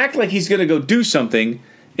can act like he's going to go do something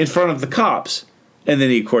in front of the cops. And then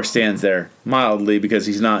he, of course, stands there mildly because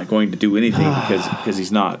he's not going to do anything because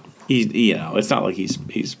he's not. It's not like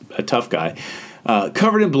he's a tough guy.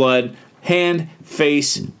 Covered in blood, hand,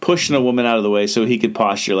 face, pushing a woman out of the way so he could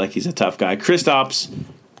posture like he's a tough guy. Kristaps,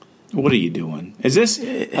 what are you doing? Is this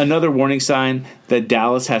another warning sign that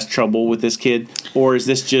Dallas has trouble with this kid, or is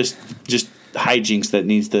this just hijinks that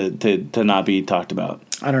needs to not be talked about?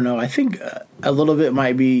 I don't know. I think a little bit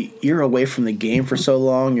might be you're away from the game for so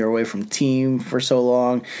long, you're away from team for so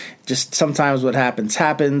long. Just sometimes what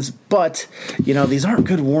happens. But, these aren't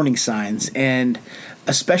good warning signs. And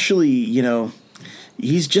especially,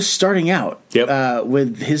 he's just starting out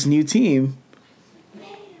with his new team.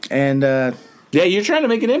 And Yeah, you're trying to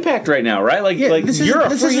make an impact right now, right? Like you're a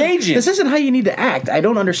free agent. This isn't how you need to act. I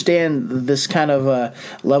don't understand this kind of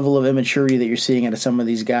level of immaturity that you're seeing out of some of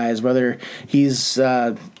these guys, whether he's,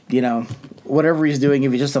 whatever he's doing,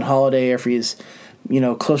 if he's just on holiday or if he's,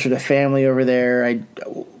 closer to family over there,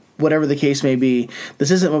 whatever the case may be. This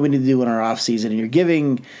isn't what we need to do in our off season. And you're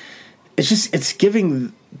giving – it's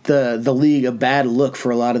giving the league a bad look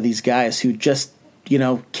for a lot of these guys who just,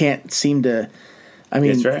 can't seem to – I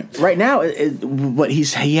mean, that's right now,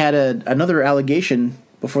 he had another allegation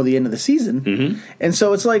before the end of the season, and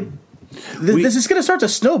so it's like this is going to start to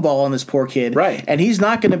snowball on this poor kid, right? And he's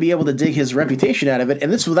not going to be able to dig his reputation out of it, and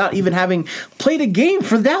this without even having played a game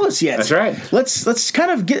for Dallas yet. That's right. Let's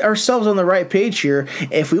kind of get ourselves on the right page here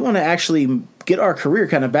if we want to actually get our career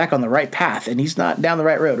kind of back on the right path, and he's not down the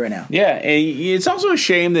right road right now. Yeah, and it's also a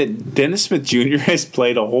shame that Dennis Smith Jr. has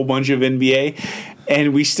played a whole bunch of NBA.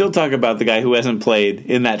 And we still talk about the guy who hasn't played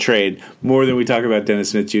in that trade more than we talk about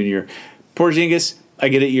Dennis Smith Jr. Porzingis, I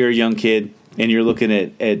get it. You're a young kid, and you're looking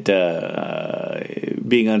at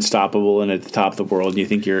being unstoppable and at the top of the world. And you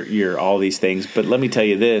think you're all these things. But let me tell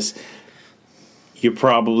you this: you're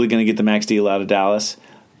probably going to get the max deal out of Dallas,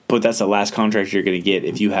 but that's the last contract you're going to get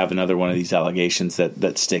if you have another one of these allegations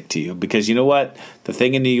that stick to you. Because you know what? The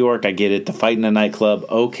thing in New York, I get it. The fight in a nightclub,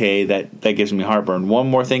 okay, that gives me heartburn. One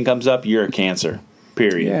more thing comes up, you're a cancer.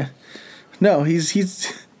 Period. Yeah. No,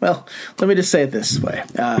 he's well, let me just say it this way.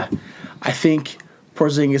 I think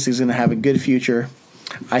Porzingis is going to have a good future.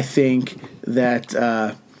 I think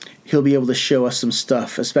that he'll be able to show us some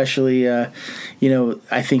stuff, especially, I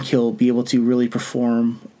think he'll be able to really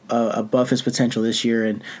perform above his potential this year.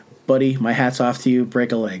 And, buddy, my hat's off to you.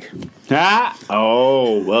 Break a leg.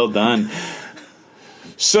 Oh, well done.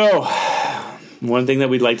 So, one thing that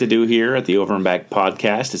we'd like to do here at the Over and Back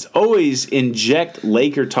podcast is always inject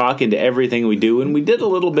Laker talk into everything we do. And we did a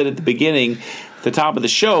little bit at the beginning, at the top of the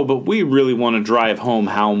show, but we really want to drive home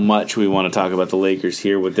how much we want to talk about the Lakers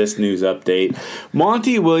here with this news update.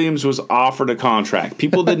 Monty Williams was offered a contract.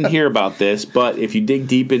 People didn't hear about this, but if you dig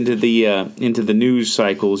deep into the news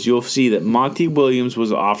cycles, you'll see that Monty Williams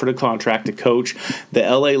was offered a contract to coach the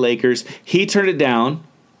LA Lakers. He turned it down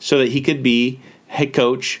so that he could be head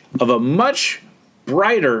coach of a much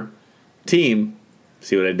brighter team.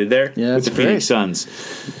 See what I did there? Yeah, with the Phoenix Suns.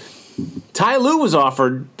 Ty Lue was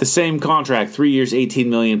offered the same contract, 3 years, $18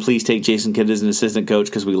 million. Please take Jason Kidd as an assistant coach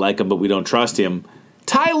because we like him, but we don't trust him.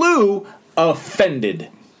 Ty Lue offended.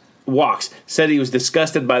 Said he was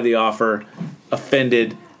disgusted by the offer,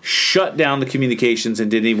 offended, shut down the communications, and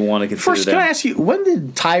didn't even want to consider First, them. can I ask you, when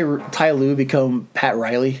did Ty Lue become Pat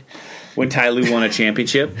Riley? When Ty Lue won a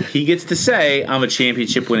championship, he gets to say, I'm a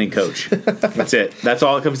championship-winning coach. That's it. That's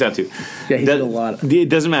all it comes down to. Yeah, he did a lot. It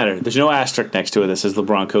doesn't matter. There's no asterisk next to it that says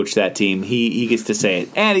LeBron coached that team. He gets to say it.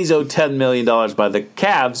 And he's owed $10 million by the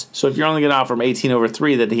Cavs, so if you're only going to offer him 18 over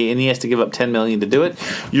 3 and he has to give up $10 million to do it,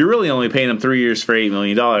 you're really only paying him 3 years for $8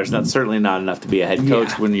 million. That's certainly not enough to be a head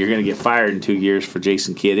coach when you're going to get fired in 2 years for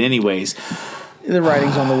Jason Kidd anyways. The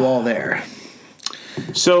writing's on the wall there.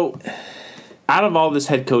 So, out of all this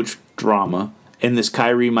head coach drama, and this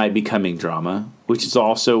Kyrie might be coming drama, which is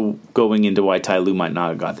also going into why Ty Lue might not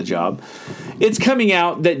have got the job, it's coming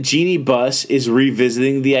out that Jeannie Buss is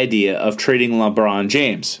revisiting the idea of trading LeBron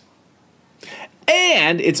James.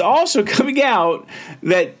 And it's also coming out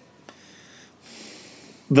that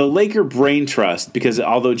the Laker Brain Trust, because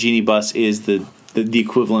although Jeannie Buss is the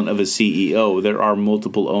equivalent of a CEO, there are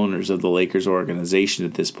multiple owners of the Lakers organization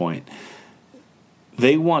at this point.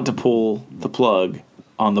 They want to pull the plug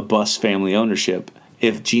on the Buss family ownership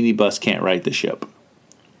if Jeannie Buss can't right the ship.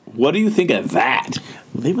 What do you think of that?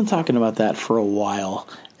 They've been talking about that for a while,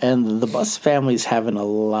 and the Buss family's having a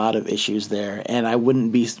lot of issues there, and I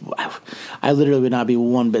literally would not be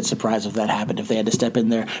one bit surprised if that happened, if they had to step in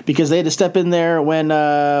there, because they had to step in there when,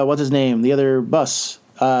 what's his name, the other Buss?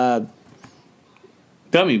 Dummy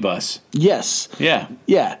Buss. Yes. Yeah.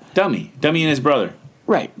 Yeah. Dummy and his brother.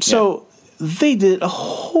 Right. So they did a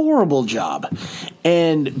horrible job,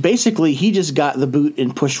 and basically he just got the boot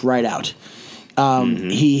and pushed right out.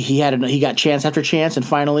 He got chance after chance, and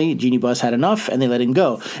finally Jeannie Buss had enough, and they let him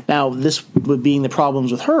go. Now, this being the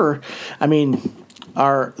problems with her, I mean,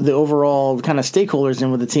 are the overall kind of stakeholders in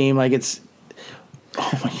with the team, like it's.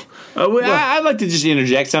 Oh my! I'd like to just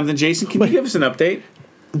interject something, Jason. Can you give us an update?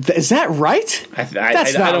 Is that right? That's not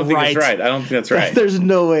right. I don't think that's right. I don't think that's right. There's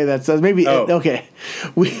no way that's maybe okay.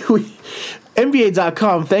 We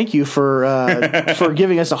NBA.com, thank you for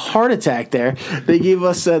giving us a heart attack there. They gave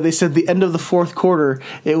us, they said the end of the fourth quarter,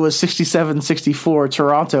 it was 67-64,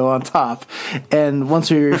 Toronto on top. And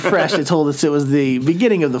once we refreshed, it told us it was the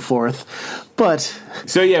beginning of the fourth. But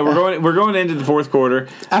So yeah, we're going into the fourth quarter.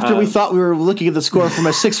 after we thought we were looking at the score from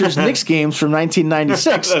a Sixers-Knicks games from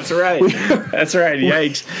 1996. That's right. That's right.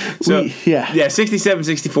 Yikes. So,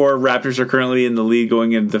 67-64. Raptors are currently in the lead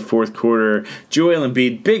going into the fourth quarter. Joel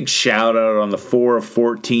Embiid, big shout out on the 4 of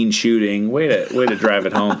 14 shooting. Way to drive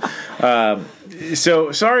it home.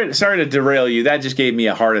 So sorry to derail you. That just gave me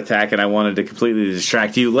a heart attack, and I wanted to completely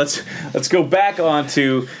distract you. Let's go back on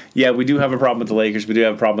to, we do have a problem with the Lakers. We do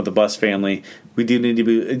have a problem with the Buss family. We do need to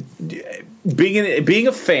be being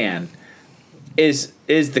a fan. Is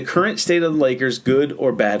the current state of the Lakers good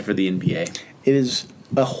or bad for the NBA? It is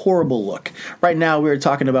a horrible look. Right now, we're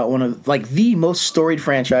talking about one of the most storied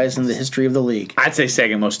franchise in the history of the league. I'd say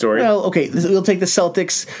second most storied. Well, okay, we'll take the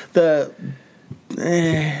Celtics.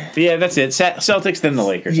 Yeah, that's it. Celtics, then the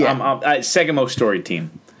Lakers. Yeah. Second most storied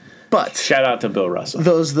team. But shout out to Bill Russell.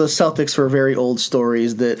 The Celtics were very old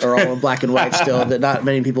stories that are all in black and white still that not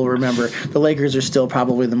many people remember. The Lakers are still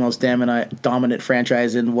probably the most dominant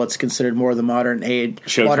franchise in what's considered more of the modern era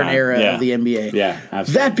of the NBA. Yeah,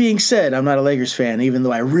 absolutely. That being said, I'm not a Lakers fan, even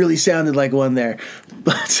though I really sounded like one there.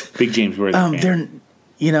 But Big James Worthy fan.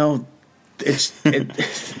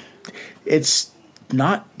 It's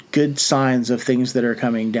not good signs of things that are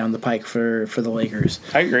coming down the pike for the Lakers.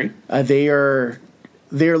 I agree.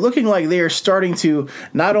 They're looking like they are starting to,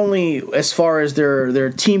 not only as far as their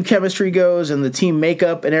team chemistry goes and the team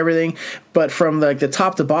makeup and everything, but from the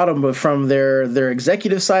top to bottom, but from their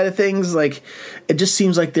executive side of things, it just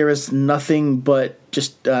seems like there is nothing but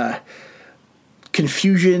just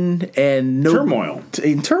confusion and turmoil.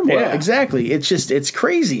 Yeah. Exactly. It's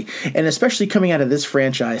crazy, and especially coming out of this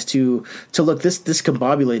franchise to look this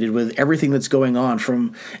discombobulated with everything that's going on.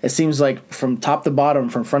 It seems like from top to bottom,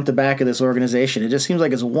 from front to back of this organization, it just seems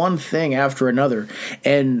like it's one thing after another.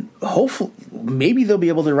 And hopefully, maybe they'll be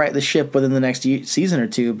able to right the ship within the next season or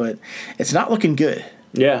two, but it's not looking good.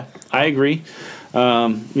 Yeah, I agree.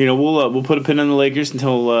 We'll put a pin in the Lakers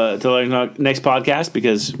until our next podcast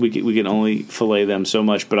because we can only fillet them so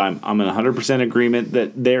much. But I'm in 100% agreement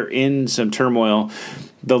that they're in some turmoil.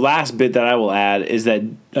 The last bit that I will add is that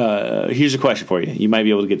here's a question for you. You might be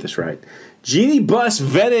able to get this right. Jeannie Buss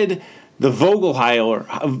vetted the Vogel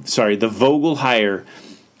hire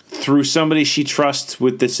through somebody she trusts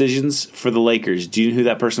with decisions for the Lakers. Do you know who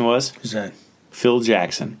that person was? Who's that? Phil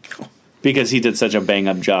Jackson. Because he did such a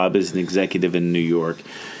bang-up job as an executive in New York.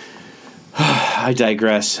 I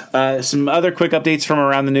digress. Some other quick updates from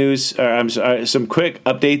around the news. Some quick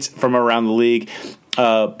updates from around the league.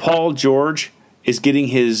 Paul George is getting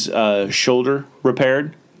his shoulder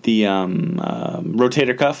repaired. The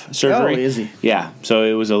rotator cuff surgery. Oh, is he? Yeah. So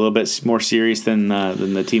it was a little bit more serious than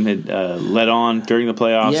the team had let on during the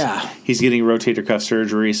playoffs. Yeah. He's getting rotator cuff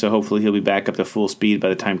surgery, so hopefully he'll be back up to full speed by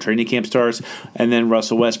the time training camp starts. And then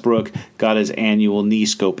Russell Westbrook got his annual knee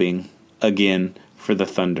scoping again for the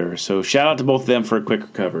Thunder. So shout out to both of them for a quick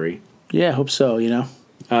recovery. Yeah, I hope so, The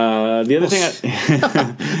other thing,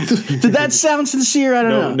 did that sound sincere? I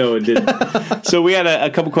don't know. No, it didn't. So we had a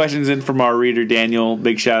couple questions in from our reader Daniel.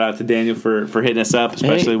 Big shout out to Daniel for hitting us up,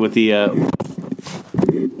 especially with the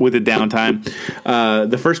downtime.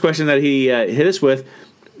 The first question that he hit us with,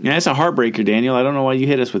 it's a heartbreaker, Daniel. I don't know why you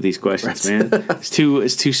hit us with these questions, man. It's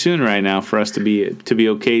too soon right now for us to be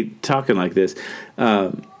okay talking like this.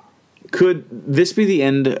 Could this be the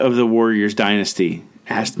end of the Warriors dynasty?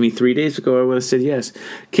 Asked me 3 days ago, I would have said yes.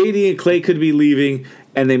 KD and Klay could be leaving,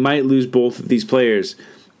 and they might lose both of these players.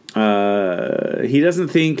 He doesn't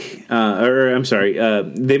think,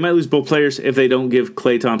 they might lose both players if they don't give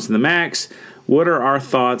Klay Thompson the max. What are our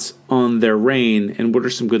thoughts on their reign, and what are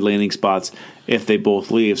some good landing spots if they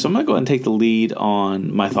both leave? So I'm going to go ahead and take the lead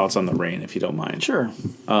on my thoughts on the reign, if you don't mind. Sure.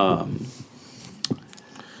 Are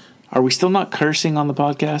we still not cursing on the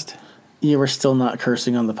podcast? Yeah, we're still not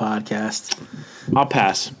cursing on the podcast. I'll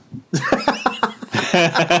pass.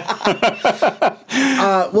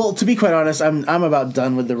 Well, to be quite honest, I'm about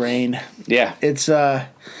done with the reign. Yeah.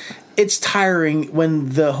 It's tiring when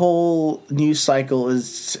the whole news cycle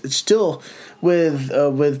is still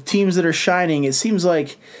with teams that are shining. It seems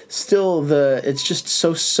like still it's just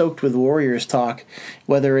so soaked with Warriors talk,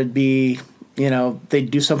 whether it be they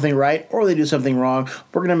do something right or they do something wrong.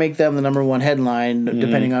 We're gonna make them the number one headline,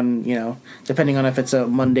 depending on if it's a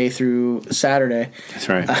Monday through Saturday. That's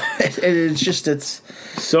right.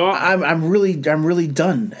 So I'm really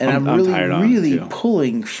done, and I'm really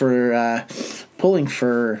pulling for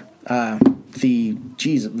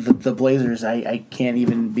the Blazers. I can't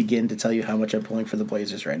even begin to tell you how much I'm pulling for the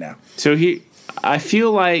Blazers right now. So I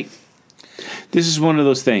feel like this is one of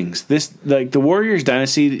those things. The Warriors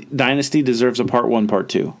dynasty deserves a part 1, part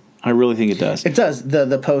 2. I really think it does. It does.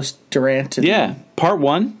 The post Durant. Yeah, part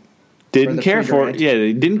one didn't care for it. Yeah,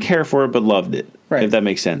 they didn't care for it, but loved it. Right. If that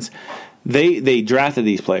makes sense. They drafted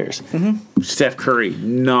these players. Mm-hmm. Steph Curry,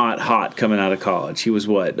 not hot coming out of college. He was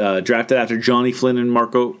drafted after Johnny Flynn and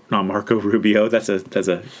Marco Rubio. That's a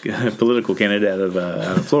political candidate out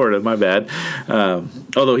of Florida. My bad.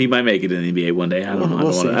 Although he might make it in the NBA one day. I don't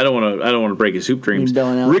know. I don't want to break his hoop dreams.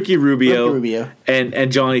 Ricky Rubio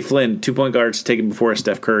and Johnny Flynn, 2-point guards taken before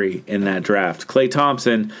Steph Curry in that draft. Klay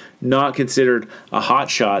Thompson, not considered a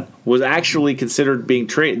hot shot, was actually considered being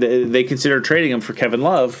traded. They considered trading him for Kevin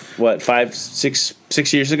Love.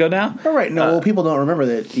 6 years ago now? Oh, right. No, people don't remember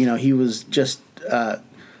that. He was just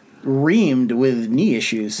reamed with knee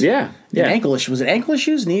issues. Yeah. Ankle issues. Was it ankle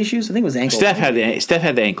issues? Knee issues? I think it was ankle. Steph had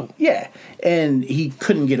the ankle. Yeah, and he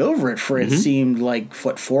couldn't get over it for it seemed like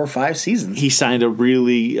 4 or 5 seasons. He signed a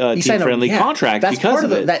really team-friendly contract because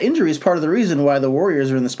of it. That injury is part of the reason why the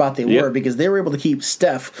Warriors are in the spot they were, because they were able to keep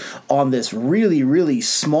Steph on this really, really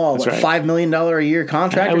small, $5 million a year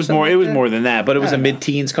contract. It was more than that, but it was a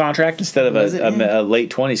mid-teens contract instead of a late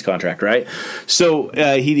 20s contract, right? So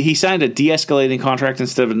he signed a de-escalating contract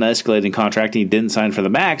instead of an escalating contract, and he didn't sign for the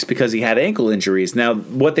max because he had ankle injuries. Now,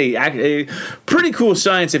 what pretty cool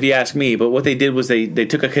science if you ask me, but what they did was they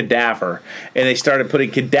took a cadaver and they started putting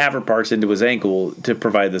cadaver parts into his ankle to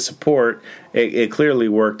provide the support. It clearly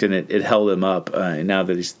worked, and it held him up. Now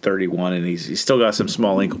that he's 31 and he's still got some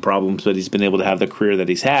small ankle problems, but he's been able to have the career that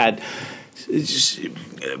he's had.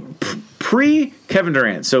 Pre-Kevin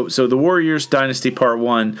Durant. So the Warriors Dynasty Part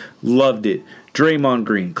 1, loved it. Draymond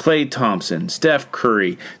Green, Klay Thompson, Steph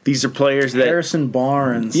Curry. These are players that... Harrison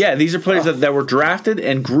Barnes. Yeah, these are players that were drafted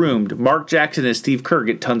and groomed. Mark Jackson and Steve Kerr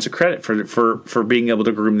get tons of credit for being able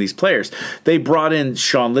to groom these players. They brought in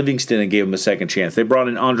Sean Livingston and gave him a second chance. They brought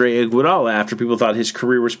in Andre Iguodala after people thought his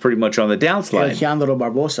career was pretty much on the downslide. Leandro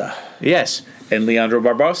Barbosa. Yes, and Leandro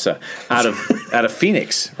Barbosa out of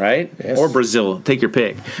Phoenix, right? Yes. Or Brazil. Take your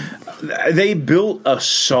pick. They built a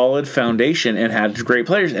solid foundation and had great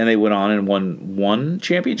players, and they went on and won 1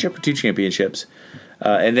 championship or 2 championships,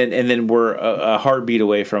 and then were a heartbeat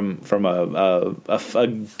away from a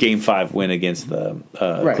Game 5 win against the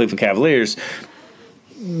Cleveland Cavaliers.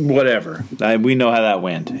 Whatever, we know how that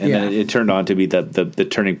went, and then it turned on to be the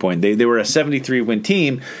turning point. They were a 73-win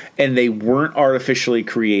team, and they weren't artificially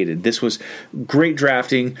created. This was great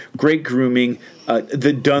drafting, great grooming,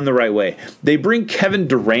 done the right way. They bring Kevin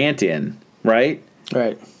Durant in, right?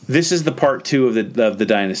 Right. This is the part 2 of the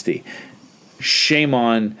dynasty. Shame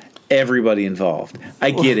on everybody involved.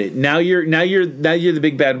 I get it. Now you're the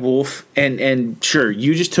big bad wolf, and sure,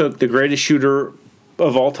 you just took the greatest shooter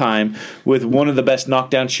of all time with one of the best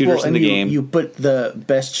knockdown shooters in the game. You put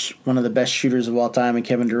one of the best shooters of all time and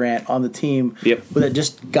Kevin Durant on the team. Yep. That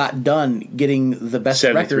just got done getting the best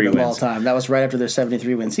record of all time. That was right after their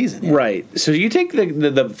 73-win season. Yeah. Right. So you take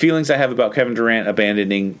the feelings I have about Kevin Durant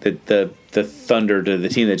abandoning the Thunder to the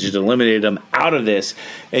team that just eliminated them out of this,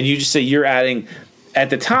 and you just say you're adding, at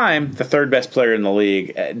the time, the 3rd best player in the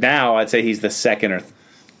league. Now I'd say he's the 2nd or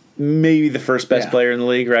maybe the 1st best player in the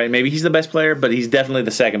league, right? Maybe he's the best player, but he's definitely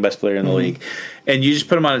the 2nd best player in the league. And you just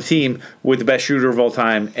put him on a team with the best shooter of all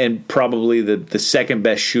time and probably the 2nd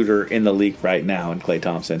best shooter in the league right now in Klay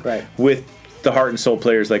Thompson. Right. With the heart and soul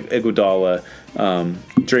players like Iguodala,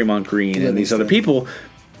 Draymond Green, and these other people.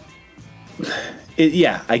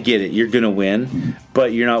 I get it. You're going to win,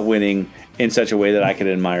 but you're not winning in such a way that I could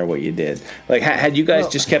admire what you did. Like, had you guys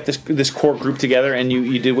just kept this core group together and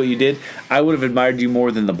you did what you did, I would have admired you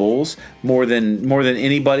more than the Bulls, more than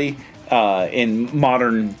anybody in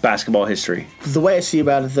modern basketball history. The way I see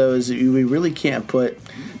about it, though, is we really can't put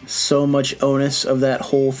so much onus of that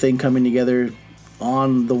whole thing coming together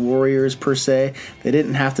on the Warriors, per se. They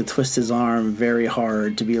didn't have to twist his arm very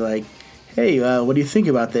hard to be like, hey, what do you think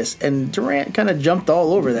about this? And Durant kind of jumped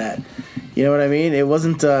all over that. You know what I mean? It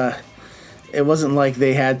wasn't like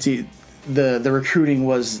they had to. The recruiting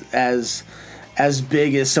was as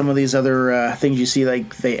big as some of these other things you see.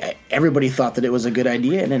 Like everybody thought that it was a good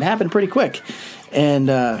idea, and it happened pretty quick. And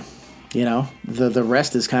the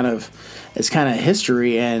rest is kind of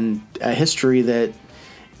history, and a history that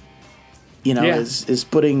is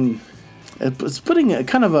putting a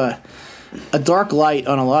kind of a dark light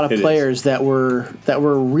on a lot of players that were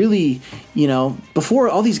really, before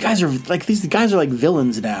all these guys are like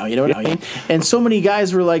villains now, you know what I mean? And so many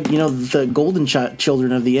guys were like, the golden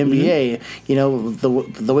children of the NBA,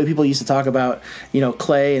 the way people used to talk about,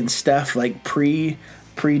 Klay and Steph, like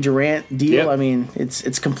pre-Durant deal. Yep. I mean,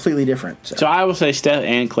 it's completely different. So I will say Steph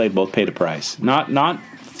and Klay both paid a price. Not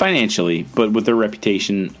financially, but with their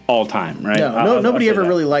reputation all time, right? Nobody ever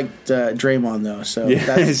really liked Draymond though, so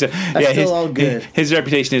that's still all good. His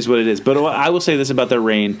reputation is what it is. But I will say this about their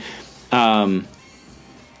reign.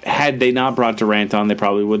 Had they not brought Durant on, they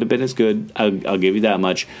probably would have been as good. I'll give you that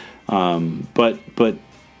much. But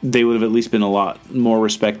they would have at least been a lot more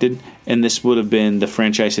respected, and this would have been the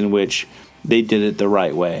franchise in which they did it the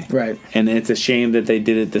right way. Right. And it's a shame that they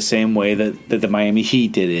did it the same way that the Miami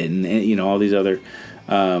Heat did it, and all these other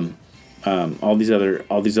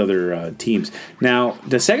teams. Now,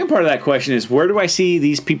 the second part of that question is, where do I see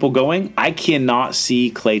these people going? I cannot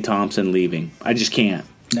see Klay Thompson leaving. I just can't.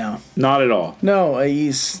 No. Not at all. No,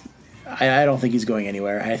 I don't think he's going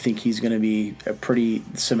anywhere. I think he's going to be pretty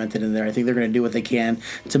cemented in there. I think they're going to do what they can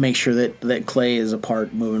to make sure that Klay is a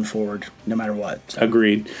part moving forward, no matter what. So.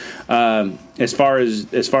 Agreed. As far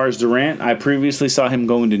as Durant, I previously saw him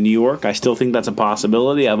going to New York. I still think that's a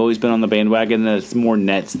possibility. I've always been on the bandwagon that it's more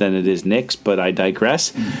Nets than it is Knicks, but I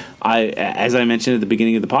digress. As I mentioned at the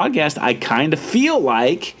beginning of the podcast, I kind of feel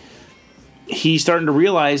like he's starting to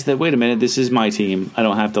realize that, wait a minute, this is my team. I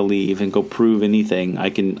don't have to leave and go prove anything. I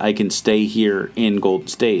can stay here in Golden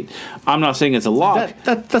State. I'm not saying it's a lock.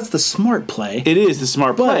 That's the smart play. It is the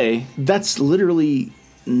smart play. That's literally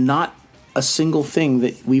not a single thing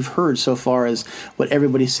that we've heard so far as what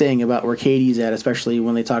everybody's saying about where KD's at, especially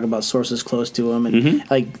when they talk about sources close to him. And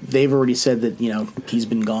like they've already said that, he's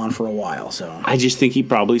been gone for a while. So I just think he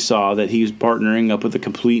probably saw that he was partnering up with a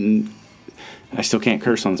complete I still can't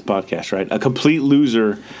curse on this podcast, right? A complete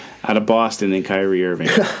loser out of Boston in Kyrie Irving.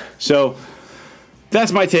 So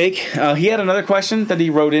that's my take. He had another question that he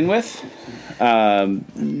wrote in with.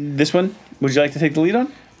 This one, would you like to take the lead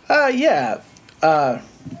on? Yeah. All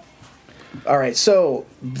right. So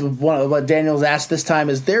what Daniel's asked this time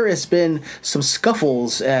is, there has been some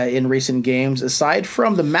scuffles in recent games. Aside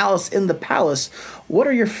from the Malice in the Palace, what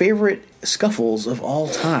are your favorite scuffles of all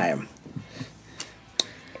time?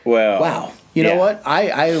 Well, wow. You know what?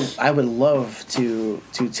 I would love to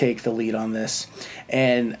take the lead on this.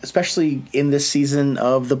 And especially in this season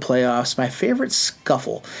of the playoffs, my favorite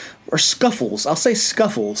scuffle, or scuffles, I'll say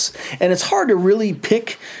scuffles. And it's hard to really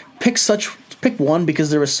pick one because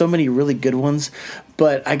there were so many really good ones.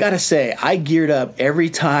 But I got to say, I geared up every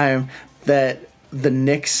time that the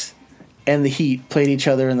Knicks and the Heat played each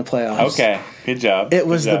other in the playoffs. Okay, good job. It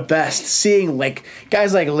was the best. Seeing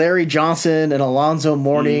guys like Larry Johnson and Alonzo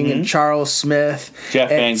Mourning and Charles Smith,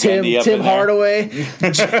 Jeff and Van Gundy Tim Hardaway,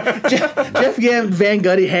 Jeff Van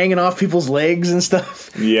Gundy hanging off people's legs and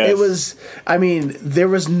stuff. Yes. It was. I mean, there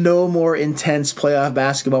was no more intense playoff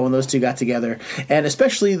basketball when those two got together, and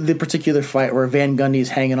especially the particular fight where Van Gundy's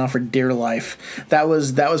hanging on for dear life. That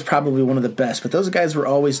was probably one of the best. But those guys were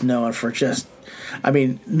always known for just. I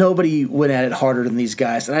mean, nobody went at it harder than these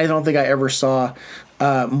guys. And I don't think I ever saw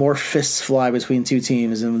more fists fly between two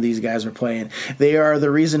teams than when these guys were playing. They are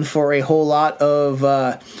the reason for a whole lot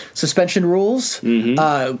of suspension rules,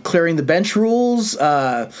 clearing the bench rules,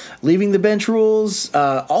 leaving the bench rules,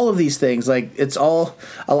 all of these things. Like, it's all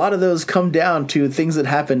 – a lot of those come down to things that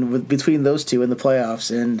happen between those two in the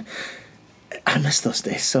playoffs. And I miss those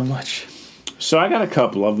days so much. So I got a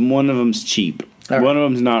couple of them. One of them's cheap. Right. One of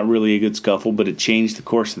them's not really a good scuffle, but it changed the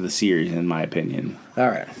course of the series, in my opinion. All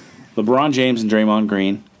right. LeBron James and Draymond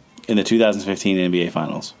Green in the 2015 NBA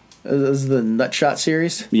Finals. This is the Nutshot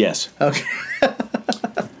series? Yes. Okay.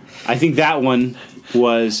 I think that one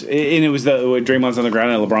was, and it was Draymond's on the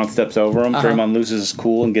ground and LeBron steps over him. Draymond loses his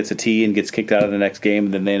cool and gets a tee and gets kicked out of the next game,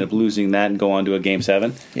 and then they end up losing that and go on to a Game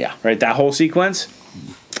 7. Yeah. Right? That whole sequence.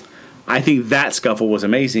 I think that scuffle was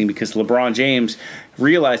amazing because LeBron James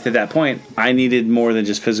realized at that point, I needed more than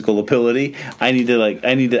just physical ability. I need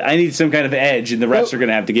some kind of edge, and the refs are going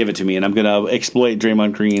to have to give it to me, and I'm going to exploit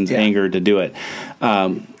Draymond Green's anger to do it.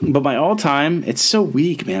 But my all-time, it's so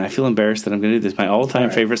weak, man. I feel embarrassed that I'm going to do this. My all-time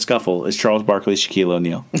favorite scuffle is Charles Barkley, Shaquille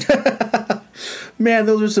O'Neal. Man,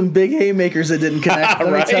 those are some big haymakers that didn't connect.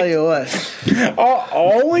 Let me tell you what.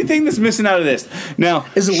 Only thing that's missing out of this now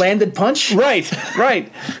is a landed punch. Right.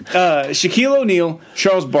 Shaquille O'Neal,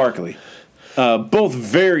 Charles Barkley, both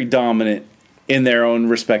very dominant in their own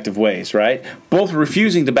respective ways. Right, both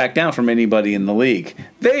refusing to back down from anybody in the league.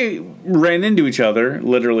 They ran into each other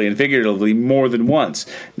literally and figuratively more than once.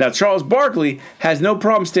 Now Charles Barkley has no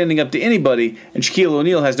problem standing up to anybody, and Shaquille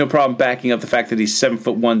O'Neal has no problem backing up the fact that he's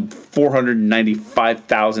 7'1",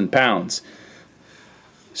 495,000 pounds.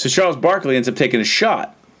 So Charles Barkley ends up taking a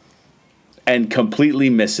shot and completely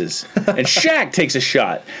misses. And Shaq takes a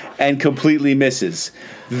shot and completely misses.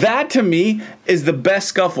 That, to me, is the best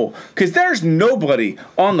scuffle. Because there's nobody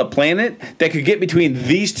on the planet that could get between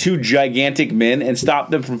these two gigantic men and stop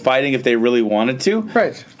them from fighting if they really wanted to.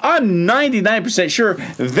 Right. I'm 99% sure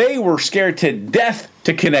they were scared to death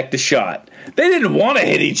to connect the shot. They didn't want to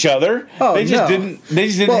hit each other. Oh, they just didn't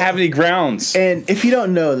have any grounds. And if you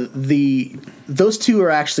don't know, those two are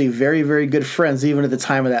actually very, very good friends even at the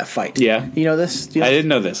time of that fight. Yeah. You know this? I didn't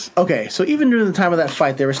know this. Okay, so even during the time of that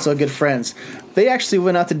fight, they were still good friends. They actually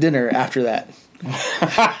went out to dinner after that.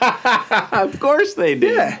 Of course they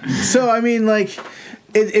did. Yeah. So, I mean, like,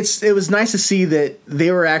 it was nice to see that they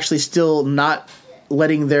were actually still not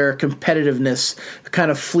letting their competitiveness kind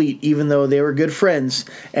of fleet, even though they were good friends,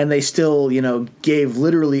 and they still, gave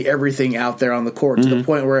literally everything out there on the court to the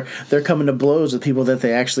point where they're coming to blows with people that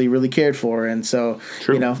they actually really cared for. And so,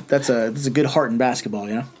 True. that's a good heart in basketball,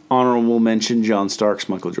 Honorable mention, John Starks,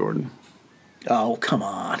 Michael Jordan. Oh, come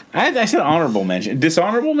on. I said honorable mention.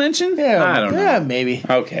 Dishonorable mention? Yeah, I don't know. Yeah, maybe.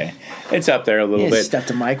 Okay. It's up there a little bit. Step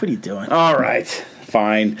to Mike. What are you doing? All right.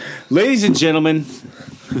 Fine. Ladies and gentlemen,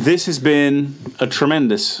 this has been a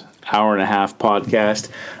tremendous hour-and-a-half podcast.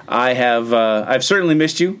 I've certainly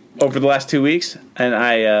missed you over the last 2 weeks, and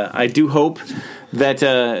I do hope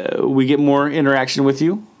that we get more interaction with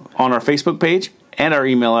you on our Facebook page and our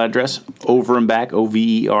email address, overandback,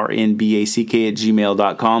 OVERNBACK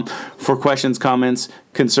 @gmail.com, for questions, comments,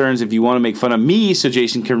 concerns. If you want to make fun of me so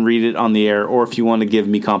Jason can read it on the air, or if you want to give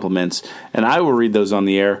me compliments, and I will read those on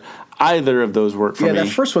the air. Either of those work for me. Yeah, that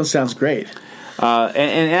first one sounds great.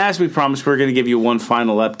 And as we promised, we're going to give you one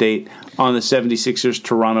final update on the 76ers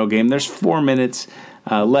Toronto game. There's 4 minutes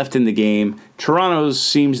left in the game. Toronto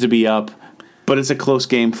seems to be up, but it's a close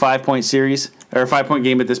game. 5-point series, or a 5-point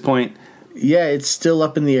game at this point. Yeah, it's still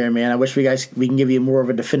up in the air, man. I wish we can give you more of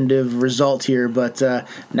a definitive result here, but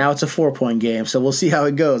now it's a 4-point game, so we'll see how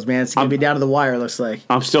it goes, man. It's going to be down to the wire, looks like.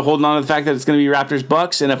 I'm still holding on to the fact that it's going to be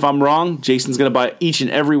Raptors-Bucks, and if I'm wrong, Jason's going to buy each and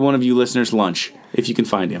every one of you listeners lunch, if you can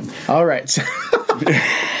find him. All right.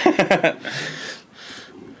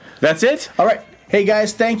 That's it? All right. Hey,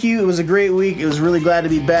 guys, thank you. It was a great week. It was really glad to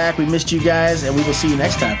be back. We missed you guys, and we will see you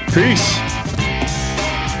next time. Peace.